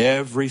captivity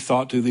every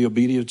thought to the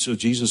obedience of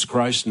Jesus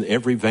Christ and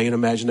every vain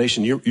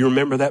imagination. You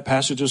remember that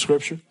passage of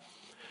scripture?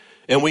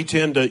 And we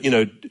tend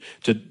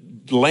to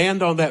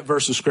land on that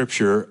verse of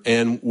scripture,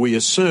 and we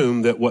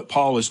assume that what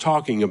Paul is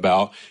talking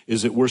about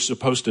is that we're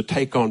supposed to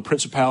take on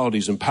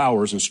principalities and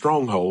powers and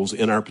strongholds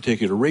in our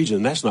particular region.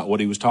 And that's not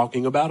what he was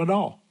talking about at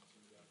all.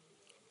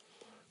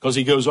 Because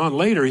he goes on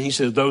later, and he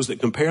says, those that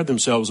compare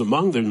themselves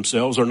among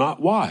themselves are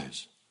not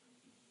wise.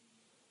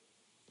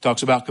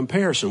 Talks about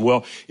comparison.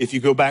 Well, if you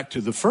go back to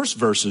the first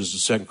verses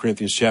of 2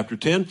 Corinthians chapter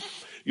 10,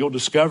 you'll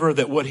discover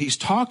that what he's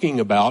talking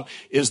about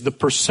is the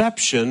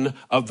perception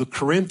of the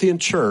Corinthian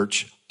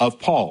church of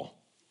Paul.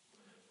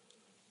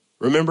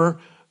 Remember,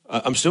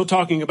 I'm still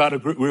talking about a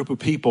group of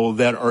people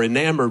that are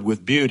enamored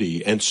with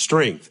beauty and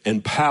strength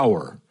and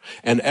power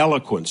and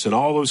eloquence and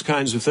all those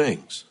kinds of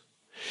things.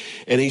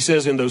 And he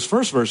says in those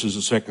first verses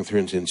of 2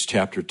 Corinthians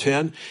chapter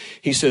 10,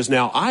 he says,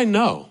 now I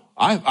know,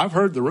 I've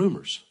heard the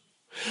rumors.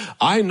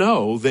 I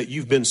know that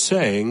you've been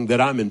saying that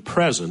I'm in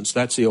presence.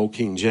 That's the old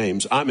King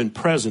James. I'm in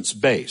presence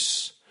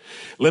base.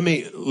 Let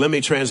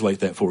me translate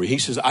that for you. He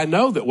says, I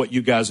know that what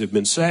you guys have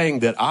been saying,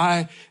 that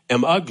I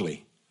am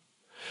ugly.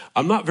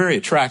 I'm not very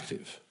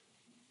attractive.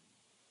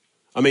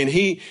 I mean,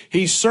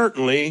 he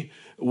certainly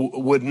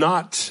would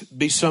not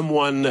be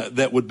someone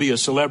that would be a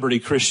celebrity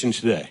Christian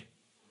today.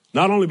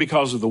 Not only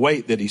because of the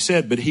weight that he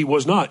said, but he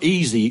was not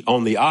easy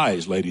on the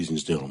eyes, ladies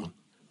and gentlemen.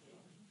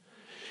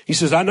 He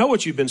says, I know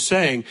what you've been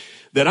saying,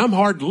 that I'm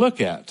hard to look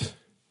at.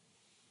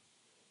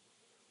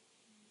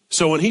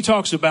 So when he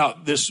talks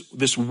about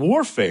this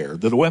warfare,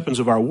 that the weapons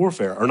of our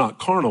warfare are not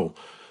carnal,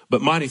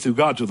 but mighty through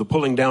God to the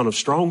pulling down of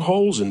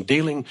strongholds and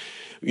dealing,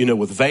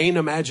 with vain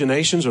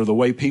imaginations or the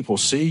way people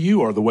see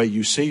you or the way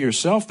you see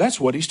yourself,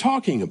 that's what he's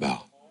talking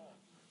about.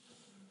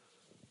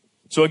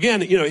 So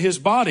again, his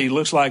body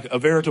looks like a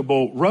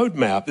veritable road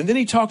map. And then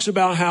he talks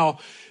about how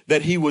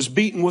that he was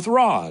beaten with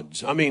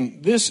rods. I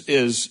mean, this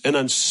is an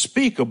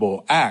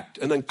unspeakable act,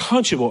 an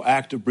unconscionable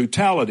act of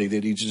brutality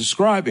that he's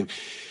describing.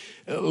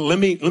 Let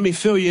me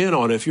fill you in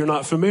on it if you're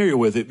not familiar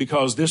with it,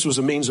 because this was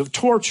a means of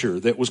torture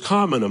that was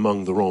common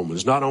among the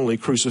Romans. Not only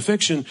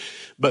crucifixion,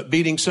 but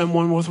beating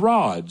someone with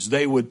rods.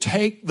 They would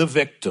take the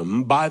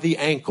victim by the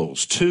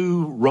ankles.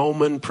 2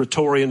 Roman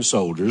Praetorian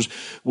soldiers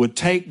would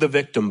take the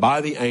victim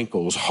by the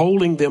ankles,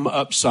 holding them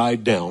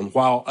upside down,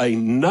 while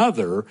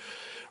another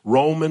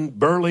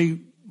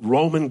burly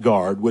Roman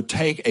guard would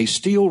take a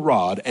steel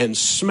rod and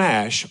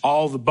smash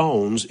all the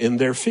bones in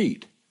their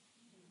feet.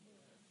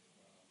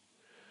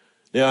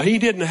 Now, he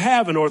didn't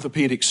have an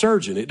orthopedic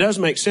surgeon. It does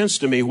make sense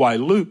to me why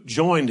Luke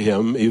joined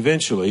him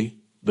eventually,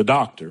 the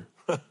doctor,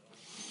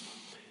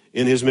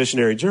 in his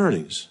missionary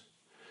journeys.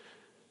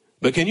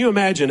 But can you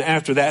imagine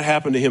after that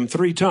happened to him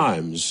 3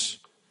 times,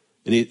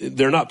 and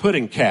they're not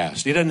putting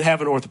cast, he doesn't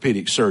have an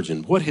orthopedic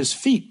surgeon, what his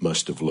feet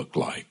must have looked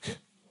like?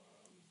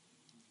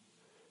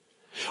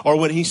 Or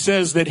when he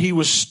says that he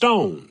was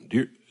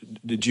stoned,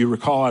 did you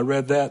recall I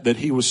read that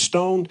he was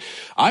stoned?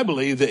 I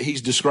believe that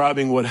he's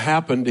describing what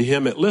happened to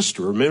him at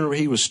Lystra. Remember,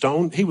 he was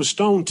stoned? He was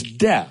stoned to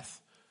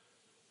death.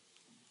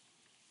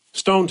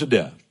 Stoned to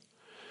death.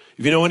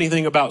 If you know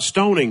anything about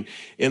stoning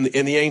in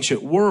the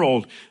ancient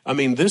world, I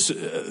mean, this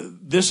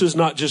is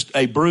not just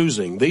a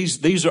bruising.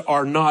 These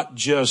are not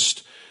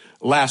just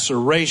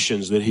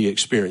lacerations that he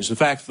experienced. In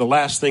fact, the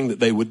last thing that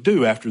they would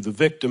do after the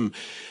victim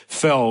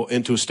fell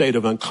into a state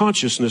of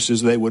unconsciousness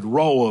is they would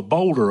roll a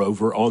boulder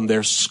over on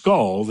their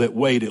skull that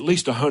weighed at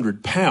least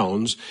 100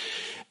 pounds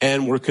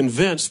and were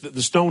convinced that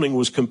the stoning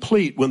was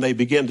complete when they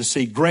began to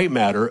see gray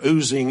matter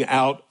oozing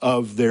out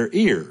of their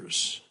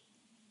ears.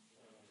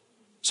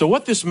 So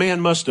what this man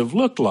must have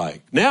looked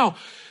like. Now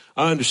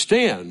I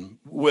understand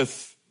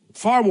with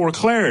far more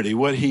clarity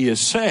what he is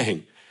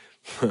saying.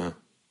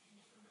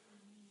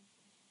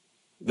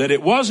 That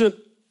it wasn't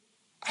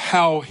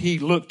how he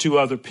looked to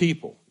other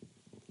people.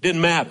 It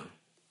didn't matter.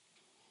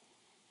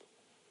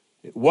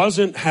 It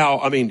wasn't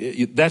how,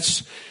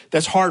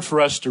 that's hard for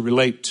us to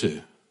relate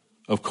to,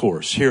 of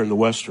course, here in the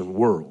Western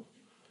world.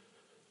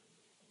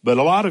 But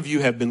a lot of you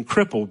have been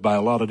crippled by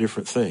a lot of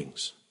different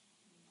things.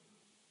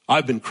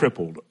 I've been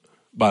crippled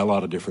by a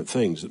lot of different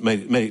things. It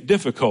made it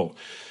difficult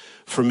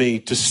for me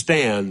to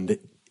stand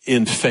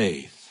in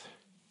faith.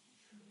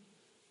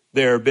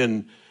 There have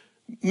been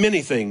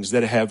many things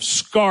that have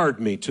scarred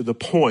me to the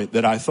point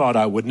that I thought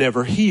I would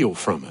never heal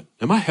from it.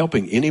 Am I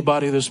helping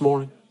anybody this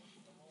morning?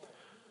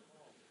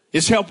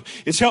 It's helped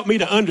me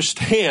to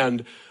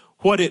understand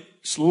what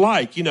it's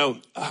like. You know,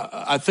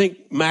 I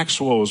think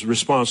Maxwell is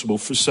responsible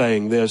for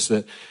saying this,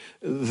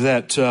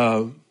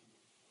 that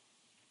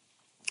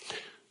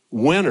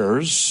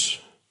winners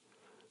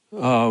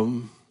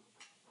winning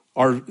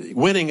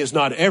is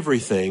not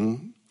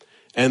everything,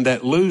 and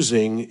that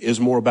losing is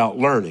more about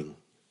learning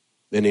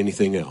than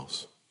anything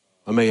else.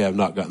 I may have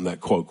not gotten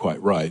that quote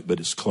quite right, but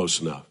it's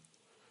close enough.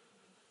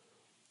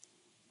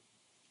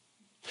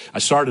 I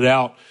started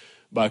out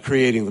by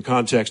creating the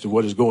context of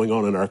what is going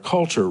on in our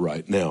culture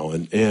right now.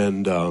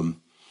 And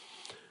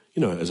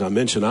as I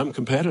mentioned, I'm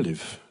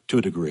competitive to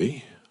a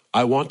degree.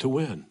 I want to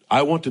win.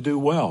 I want to do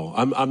well.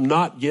 I'm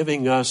not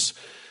giving us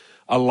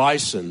a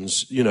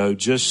license,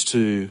 just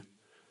to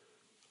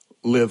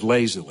live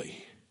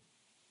lazily,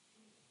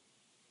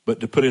 but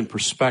to put in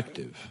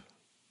perspective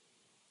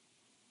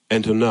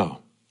and to know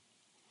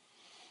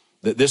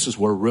that this is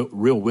where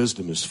real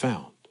wisdom is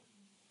found.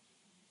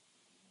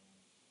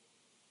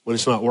 When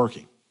it's not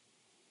working.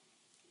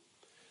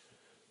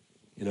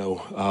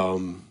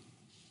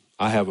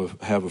 I have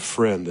a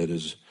friend that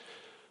is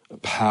a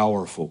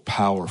powerful,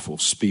 powerful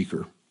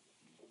speaker.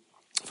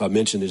 If I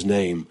mentioned his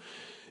name,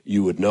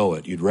 you would know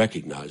it. You'd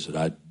recognize it.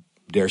 I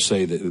dare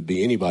say that it would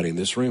be anybody in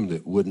this room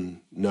that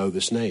wouldn't know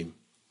this name.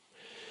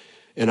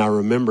 And I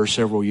remember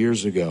several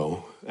years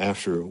ago,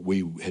 after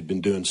we had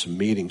been doing some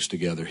meetings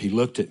together, he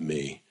looked at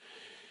me,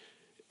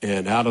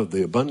 and out of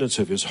the abundance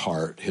of his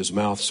heart, his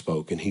mouth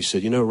spoke, and he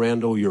said,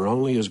 Randall, you're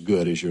only as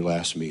good as your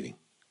last meeting.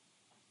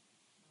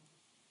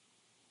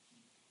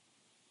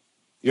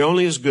 You're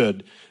only as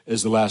good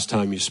as the last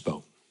time you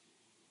spoke.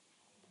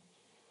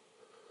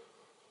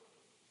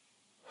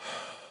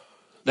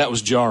 That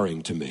was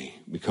jarring to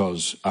me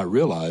because I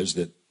realized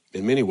that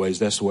in many ways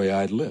that's the way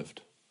I had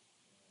lived.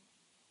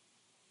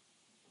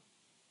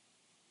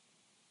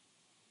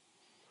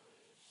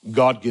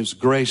 God gives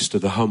grace to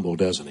the humble,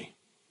 doesn't he?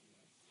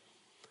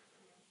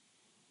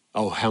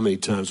 Oh, how many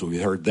times have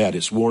we heard that?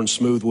 It's worn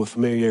smooth with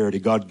familiarity.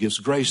 God gives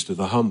grace to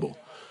the humble,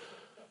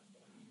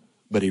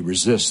 but he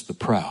resists the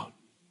proud.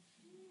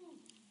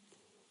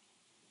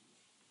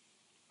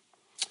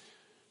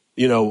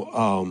 In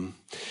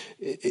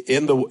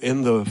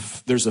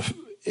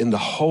the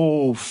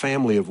whole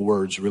family of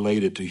words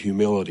related to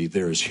humility,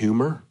 there is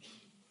humor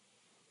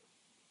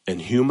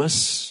and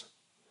humus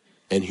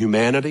and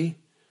humanity.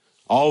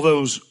 All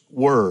those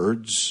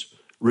words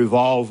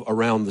revolve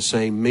around the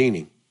same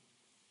meaning.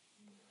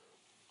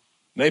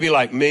 Maybe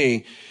like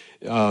me,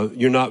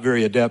 you're not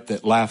very adept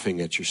at laughing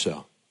at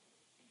yourself.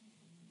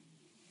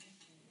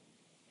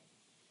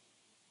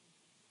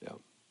 Yeah.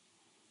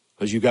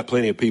 Because you've got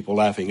plenty of people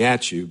laughing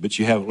at you, but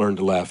you haven't learned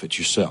to laugh at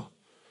yourself.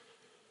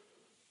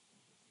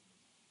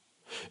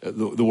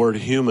 The word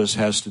humus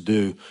has to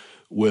do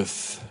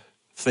with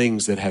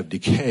things that have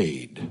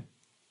decayed.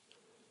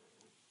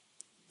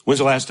 When's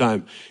the last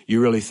time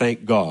you really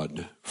thanked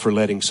God for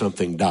letting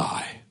something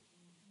die?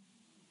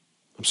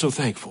 I'm so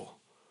thankful.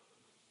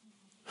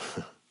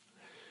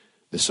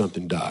 that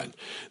something died.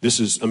 This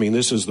is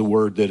the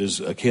word that is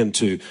akin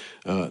to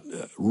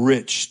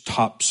rich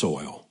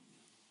topsoil.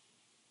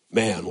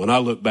 Man, when I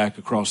look back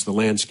across the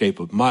landscape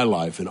of my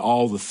life and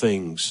all the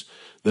things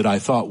that I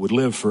thought would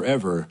live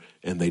forever,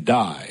 and they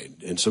died,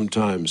 and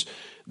sometimes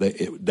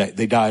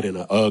they died in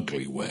an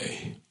ugly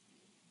way.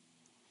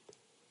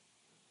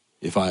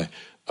 If I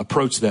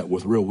approach that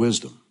with real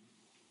wisdom,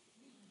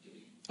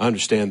 I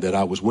understand that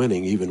I was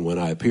winning even when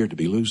I appeared to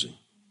be losing.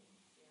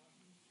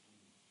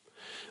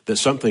 That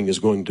something is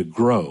going to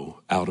grow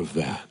out of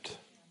that.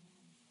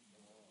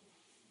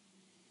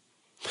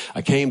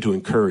 I came to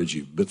encourage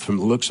you, but from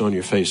the looks on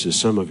your faces,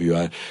 some of you,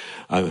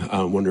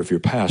 I wonder if you're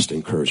past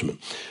encouragement.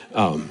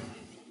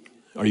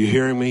 Are you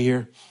hearing me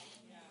here?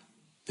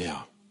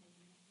 Yeah.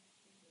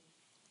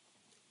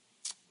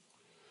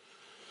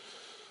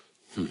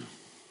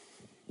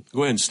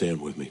 Go ahead and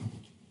stand with me.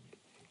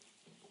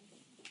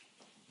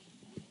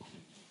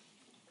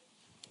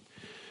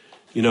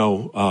 You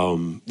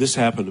know, this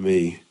happened to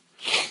me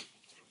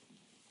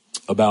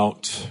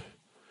about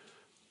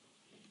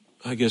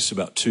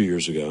 2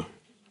 years ago.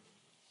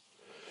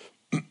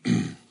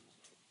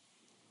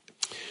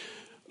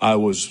 I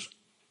was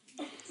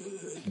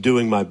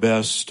doing my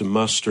best to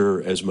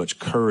muster as much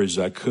courage as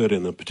I could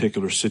in a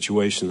particular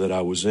situation that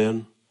I was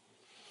in,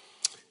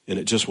 and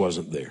it just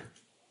wasn't there.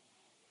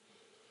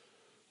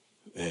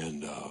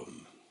 And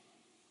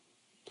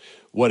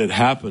what had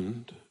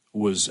happened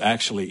was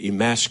actually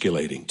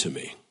emasculating to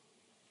me.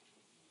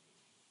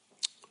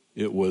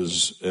 It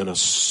was an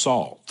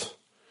assault,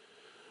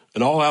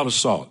 an all-out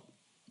assault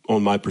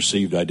on my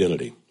perceived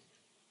identity.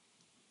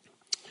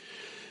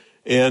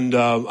 And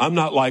I'm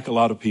not like a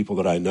lot of people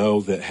that I know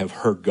that have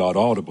heard God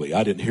audibly.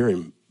 I didn't hear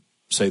him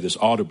say this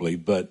audibly,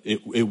 but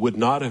it would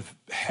not have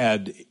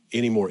had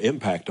any more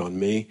impact on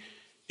me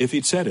if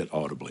he'd said it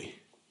audibly.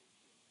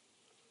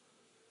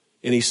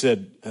 And he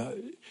said,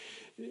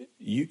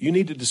 you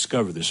need to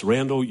discover this.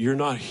 Randall, you're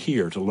not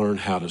here to learn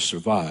how to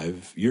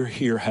survive. You're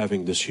here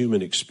having this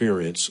human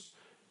experience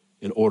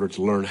in order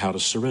to learn how to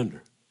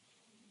surrender.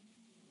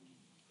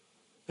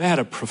 That had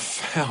a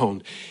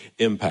profound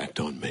impact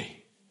on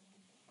me.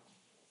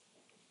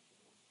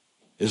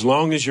 As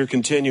long as you're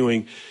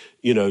continuing,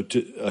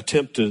 to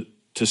attempt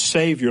to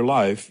save your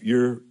life,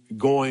 you're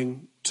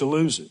going to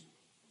lose it.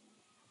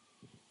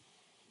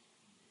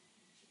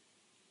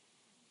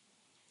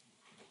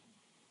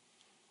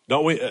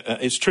 Don't we?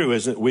 It's true,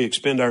 isn't it? We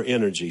expend our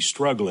energy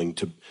struggling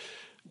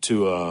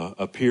to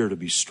appear to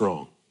be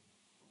strong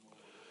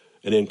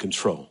and in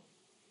control.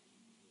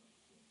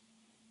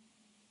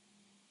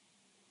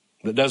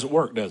 That doesn't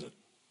work, does it?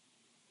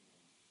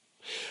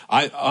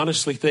 I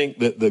honestly think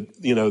that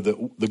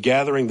the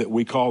gathering that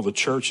we call the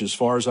church, as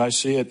far as I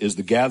see it, is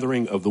the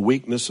gathering of the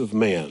weakness of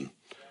man,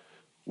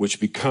 which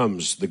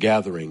becomes the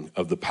gathering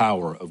of the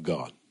power of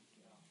God.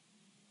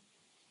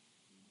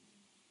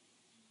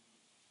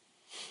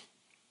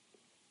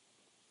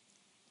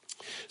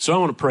 So I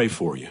want to pray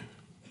for you.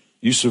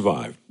 You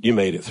survived. You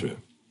made it through.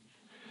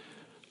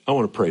 I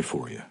want to pray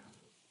for you.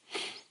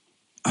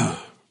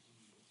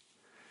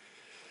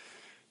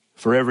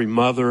 For every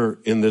mother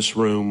in this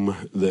room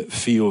that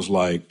feels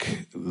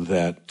like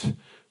that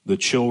the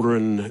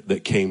children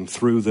that came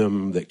through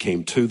them, that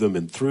came to them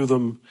and through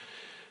them,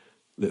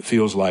 that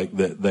feels like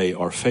that they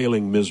are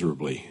failing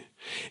miserably.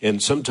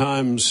 And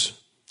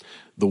sometimes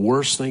the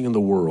worst thing in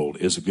the world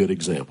is a good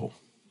example.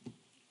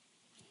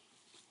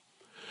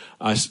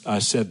 I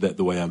said that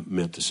the way I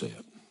meant to say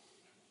it.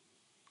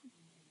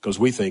 Because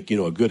we think,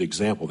 a good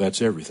example,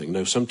 that's everything.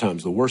 No,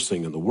 sometimes the worst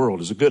thing in the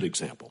world is a good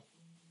example.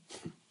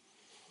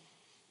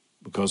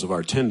 Because of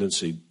our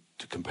tendency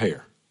to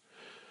compare.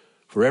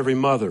 For every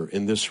mother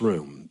in this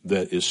room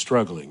that is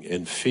struggling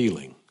and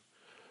feeling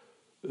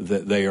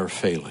that they are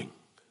failing.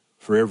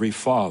 For every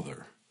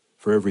father,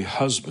 for every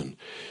husband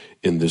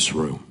in this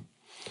room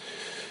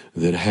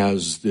that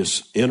has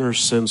this inner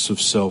sense of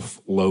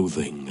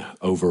self-loathing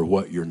over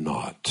what you're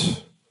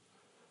not.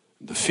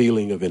 The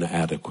feeling of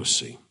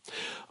inadequacy.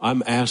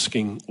 I'm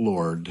asking,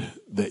 Lord,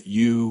 that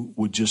you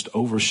would just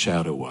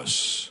overshadow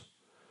us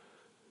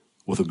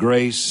with a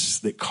grace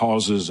that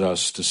causes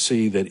us to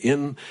see that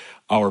in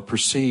our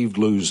perceived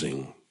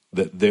losing,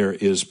 that there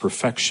is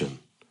perfection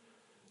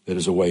that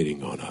is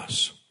awaiting on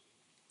us.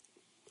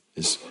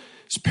 As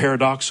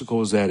paradoxical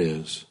as that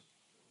is,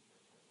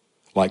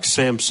 like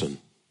Samson,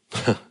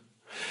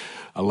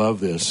 I love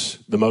this.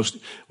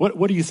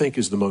 What do you think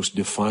is the most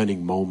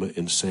defining moment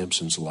in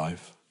Samson's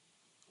life?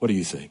 What do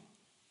you think?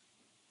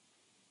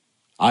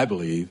 I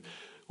believe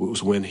it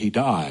was when he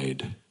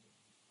died.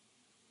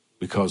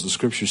 Because the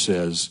scripture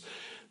says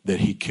that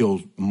he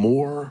killed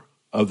more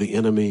of the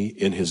enemy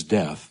in his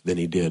death than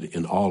he did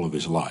in all of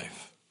his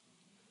life.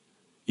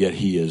 Yet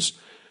he is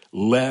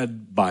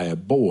led by a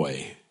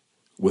boy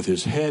with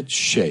his head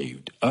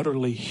shaved,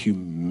 utterly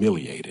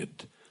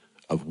humiliated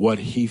of what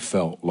he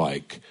felt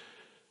like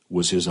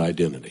was his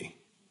identity.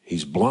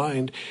 He's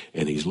blind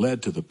and he's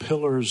led to the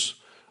pillars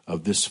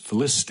of this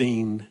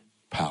Philistine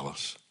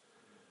palace.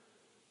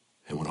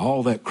 And when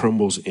all that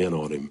crumbles in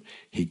on him,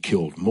 he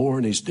killed more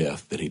in his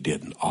death than he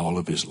did in all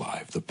of his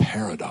life. The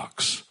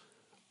paradox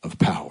of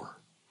power.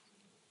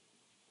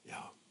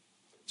 Yeah.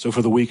 So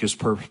for the weakest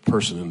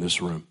person in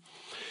this room,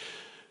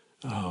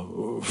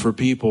 for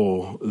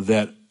people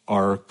that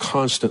are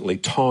constantly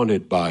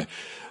taunted by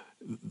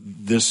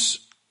this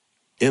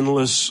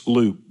endless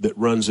loop that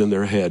runs in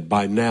their head,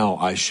 by now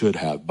I should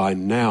have, by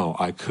now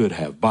I could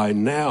have, by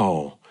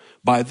now,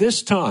 by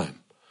this time,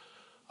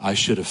 I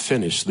should have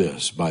finished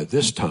this. By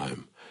this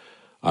time,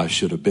 I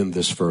should have been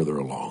this further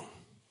along.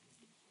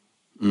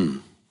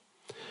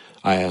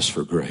 I ask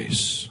for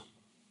grace.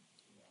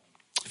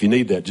 If you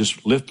need that,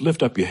 just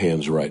lift up your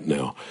hands right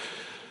now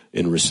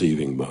in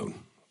receiving mode.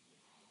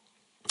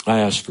 I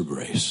ask for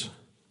grace.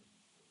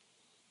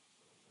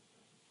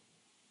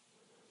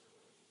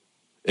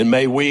 And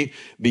may we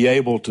be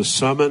able to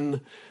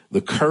summon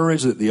the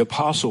courage that the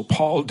Apostle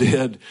Paul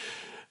did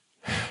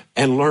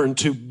and learn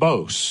to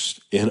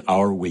boast in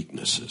our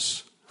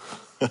weaknesses.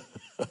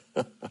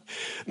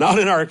 Not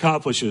in our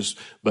accomplishments,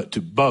 but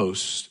to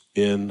boast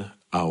in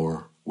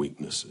our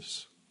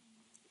weaknesses.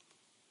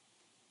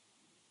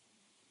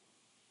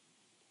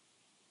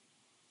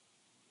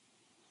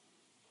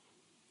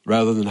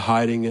 Rather than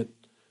hiding it,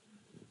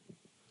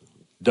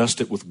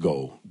 dust it with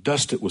gold,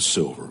 dust it with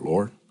silver,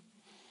 Lord.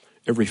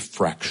 Every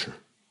fracture.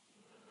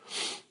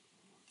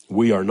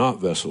 We are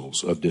not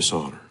vessels of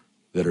dishonor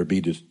that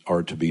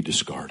are to be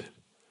discarded.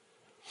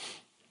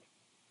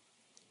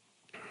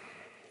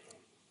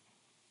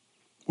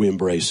 We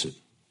embrace it.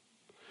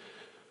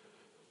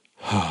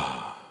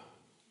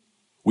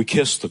 We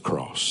kiss the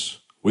cross.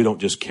 We don't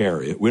just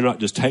carry it. We're not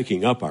just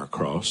taking up our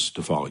cross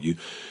to follow you.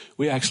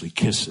 We actually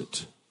kiss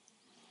it.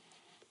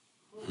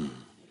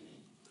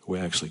 We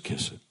actually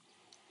kiss it.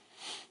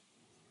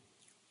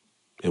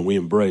 And we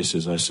embrace,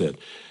 as I said,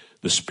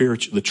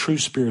 the true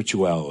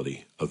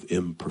spirituality of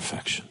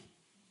imperfection.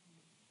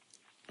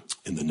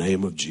 In the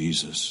name of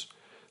Jesus,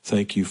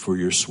 thank you for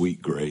your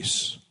sweet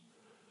grace.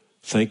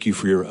 Thank you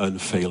for your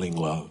unfailing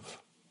love.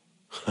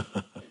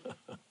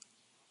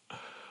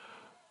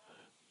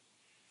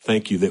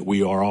 Thank you that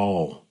we are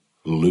all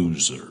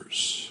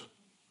losers.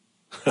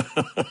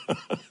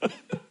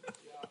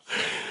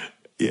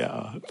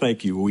 Yeah,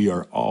 thank you. We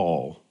are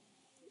all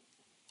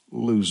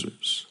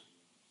losers.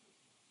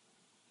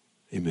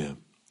 Amen.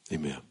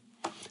 Amen.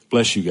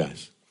 Bless you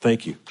guys.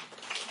 Thank you.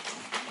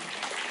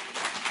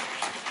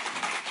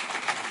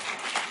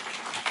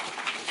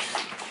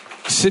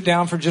 Sit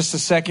down for just a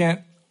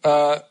second.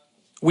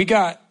 We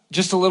got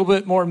just a little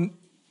bit more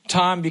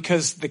time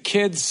because the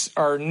kids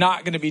are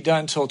not going to be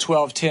done till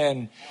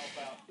 12:10.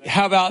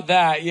 How about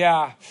that?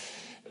 Yeah.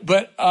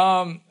 But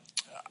I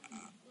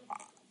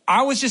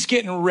was just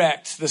getting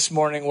wrecked this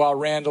morning while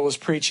Randall was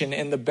preaching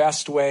in the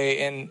best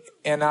way.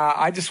 And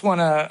I just want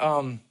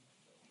to,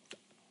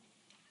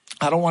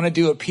 I don't want to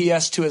do a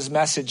PS to his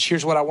message.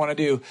 Here's what I want to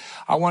do.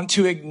 I want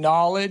to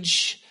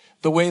acknowledge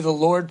the way the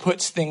Lord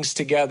puts things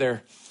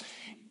together.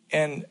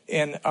 And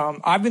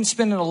I've been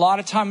spending a lot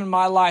of time in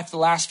my life the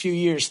last few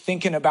years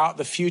thinking about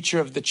the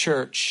future of the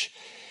church.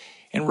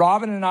 And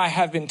Robin and I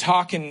have been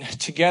talking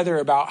together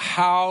about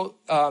how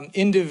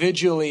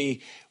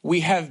individually we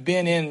have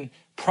been in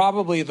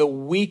probably the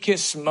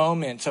weakest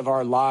moment of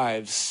our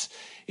lives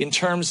in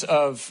terms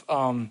of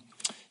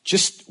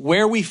just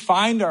where we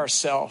find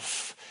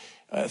ourselves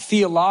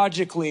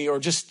theologically, or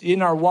just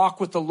in our walk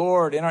with the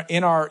Lord,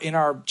 in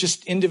our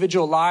just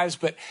individual lives.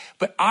 But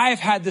I've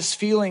had this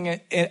feeling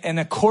in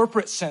a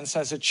corporate sense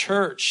as a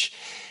church,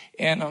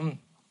 and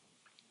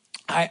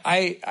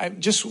I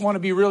just want to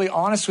be really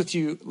honest with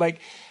you. Like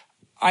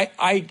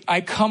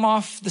I come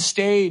off the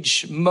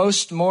stage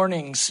most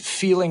mornings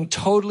feeling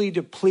totally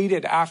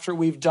depleted after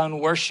we've done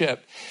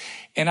worship.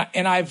 And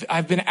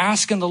I've been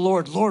asking the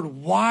Lord,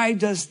 why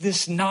does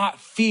this not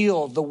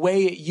feel the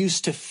way it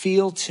used to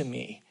feel to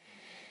me?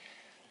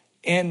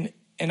 And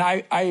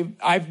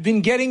I've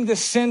been getting the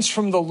sense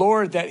from the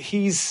Lord that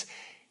he's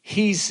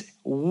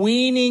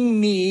weaning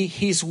me,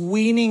 he's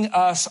weaning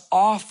us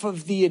off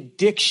of the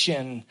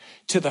addiction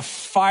to the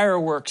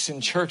fireworks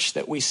in church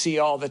that we see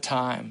all the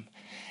time.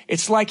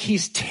 It's like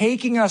he's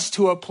taking us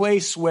to a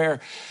place where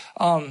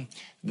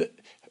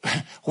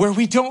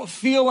we don't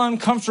feel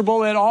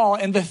uncomfortable at all.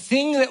 And the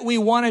thing that we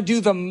want to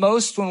do the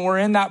most when we're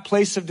in that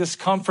place of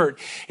discomfort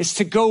is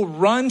to go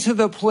run to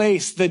the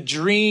place, the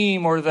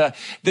dream or the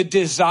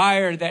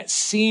desire that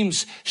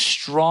seems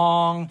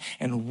strong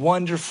and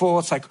wonderful.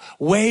 It's like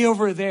way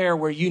over there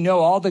where you know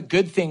all the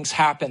good things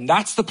happen.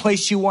 That's the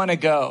place you want to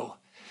go.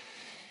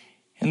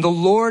 And the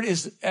Lord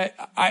is,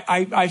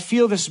 I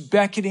feel this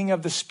beckoning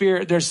of the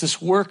Spirit. There's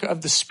this work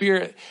of the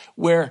Spirit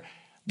where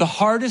the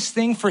hardest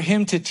thing for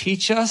him to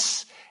teach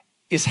us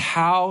is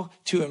how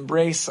to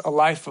embrace a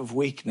life of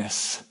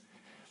weakness.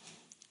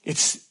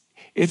 It's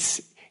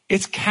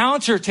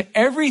counter to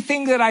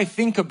everything that I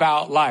think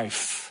about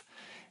life,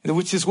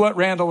 which is what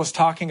Randall was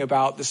talking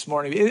about this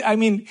morning. I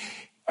mean,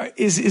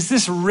 is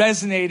this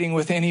resonating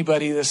with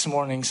anybody this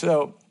morning?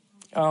 So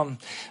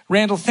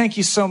Randall, thank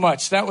you so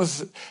much. That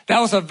was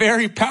a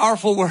very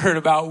powerful word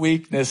about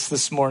weakness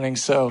this morning.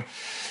 So,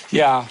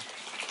 yeah.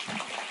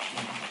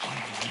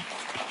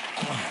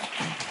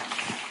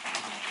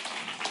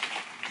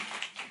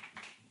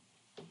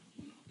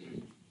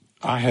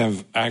 I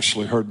have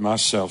actually heard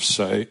myself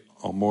say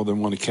on more than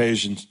one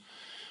occasion,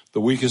 the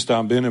weakest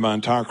I've been in my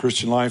entire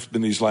Christian life has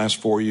been these last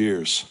 4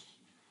 years.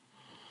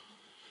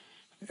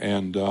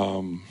 And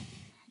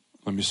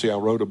let me see, I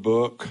wrote a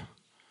book.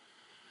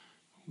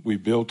 We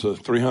built a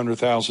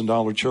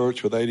 $300,000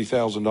 church with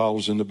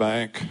 $80,000 in the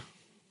bank.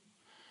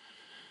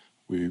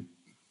 We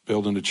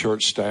building a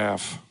church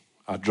staff.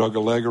 I drug a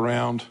leg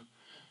around,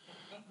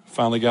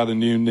 finally got a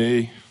new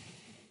knee.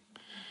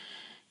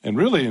 And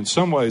really, in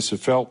some ways, it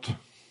felt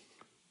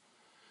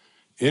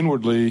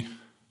inwardly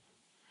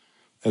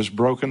as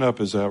broken up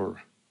as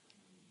ever.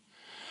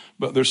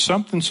 But there's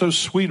something so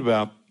sweet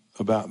about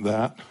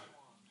that,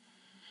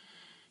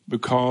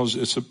 because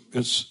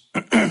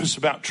it's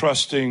about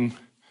trusting.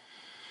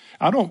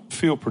 I don't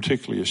feel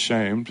particularly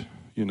ashamed,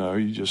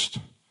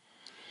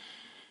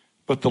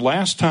 but the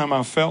last time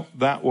I felt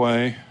that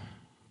way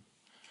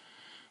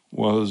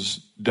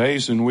was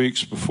days and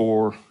weeks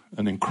before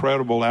an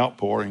incredible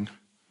outpouring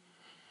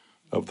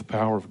of the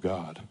power of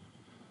God.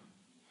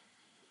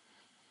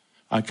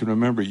 I can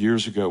remember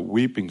years ago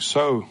weeping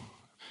so.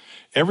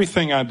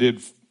 Everything I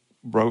did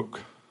broke.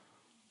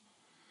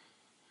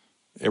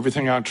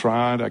 Everything I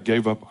tried, I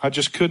gave up. I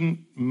just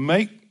couldn't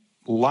make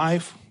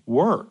life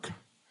work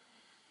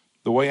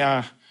the way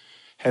I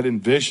had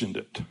envisioned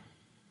it.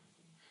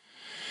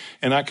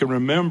 And I can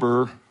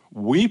remember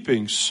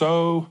weeping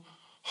so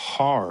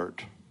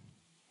hard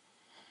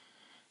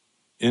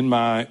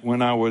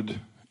when I would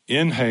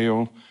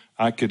inhale,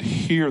 I could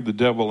hear the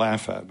devil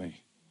laugh at me.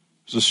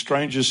 It was the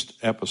strangest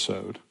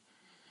episode.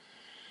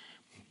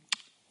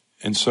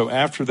 And so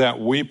after that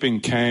weeping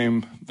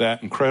came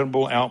that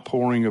incredible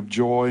outpouring of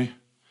joy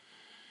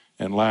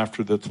and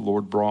laughter that the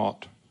Lord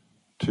brought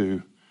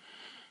to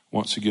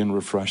once again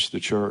refresh the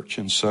church.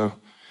 And so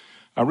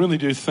I really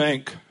do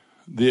think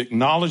the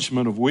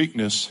acknowledgement of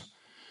weakness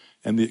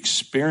and the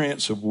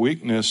experience of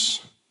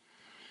weakness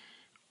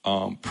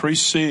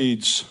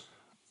precedes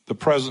the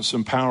presence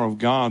and power of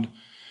God,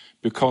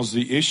 because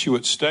the issue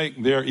at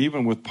stake there,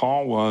 even with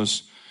Paul,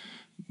 was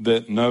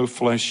that no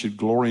flesh should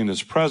glory in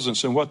his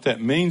presence. And what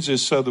that means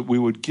is so that we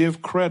would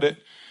give credit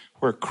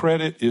where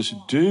credit is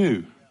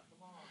due,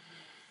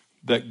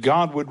 that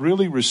God would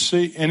really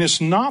receive. And it's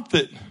not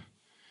that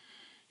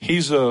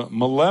he's a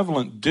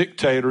malevolent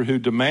dictator who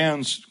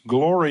demands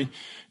glory.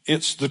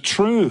 It's the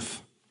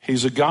truth.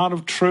 He's a God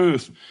of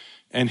truth,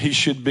 and he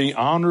should be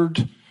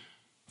honored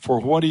for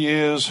what he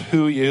is,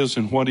 who he is,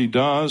 and what he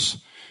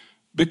does,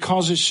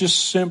 because it's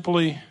just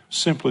simply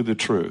the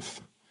truth.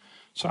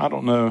 So I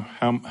don't know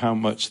how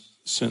much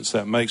sense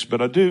that makes,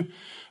 but I do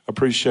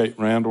appreciate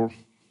Randall.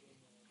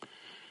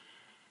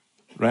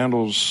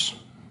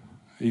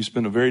 He's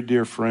been a very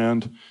dear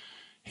friend.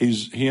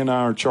 He and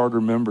I are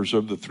charter members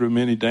of the Through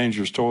Many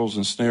Dangers, Toils,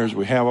 and Snares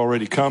We Have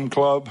Already Come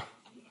Club.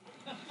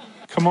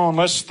 Come on,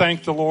 let's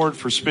thank the Lord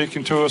for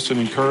speaking to us and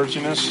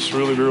encouraging us. It's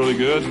really, really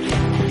good.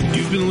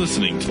 You've been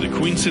listening to the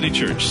Queen City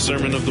Church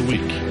Sermon of the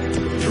Week.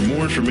 For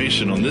more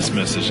information on this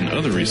message and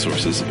other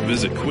resources,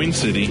 visit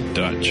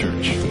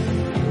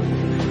queencity.church.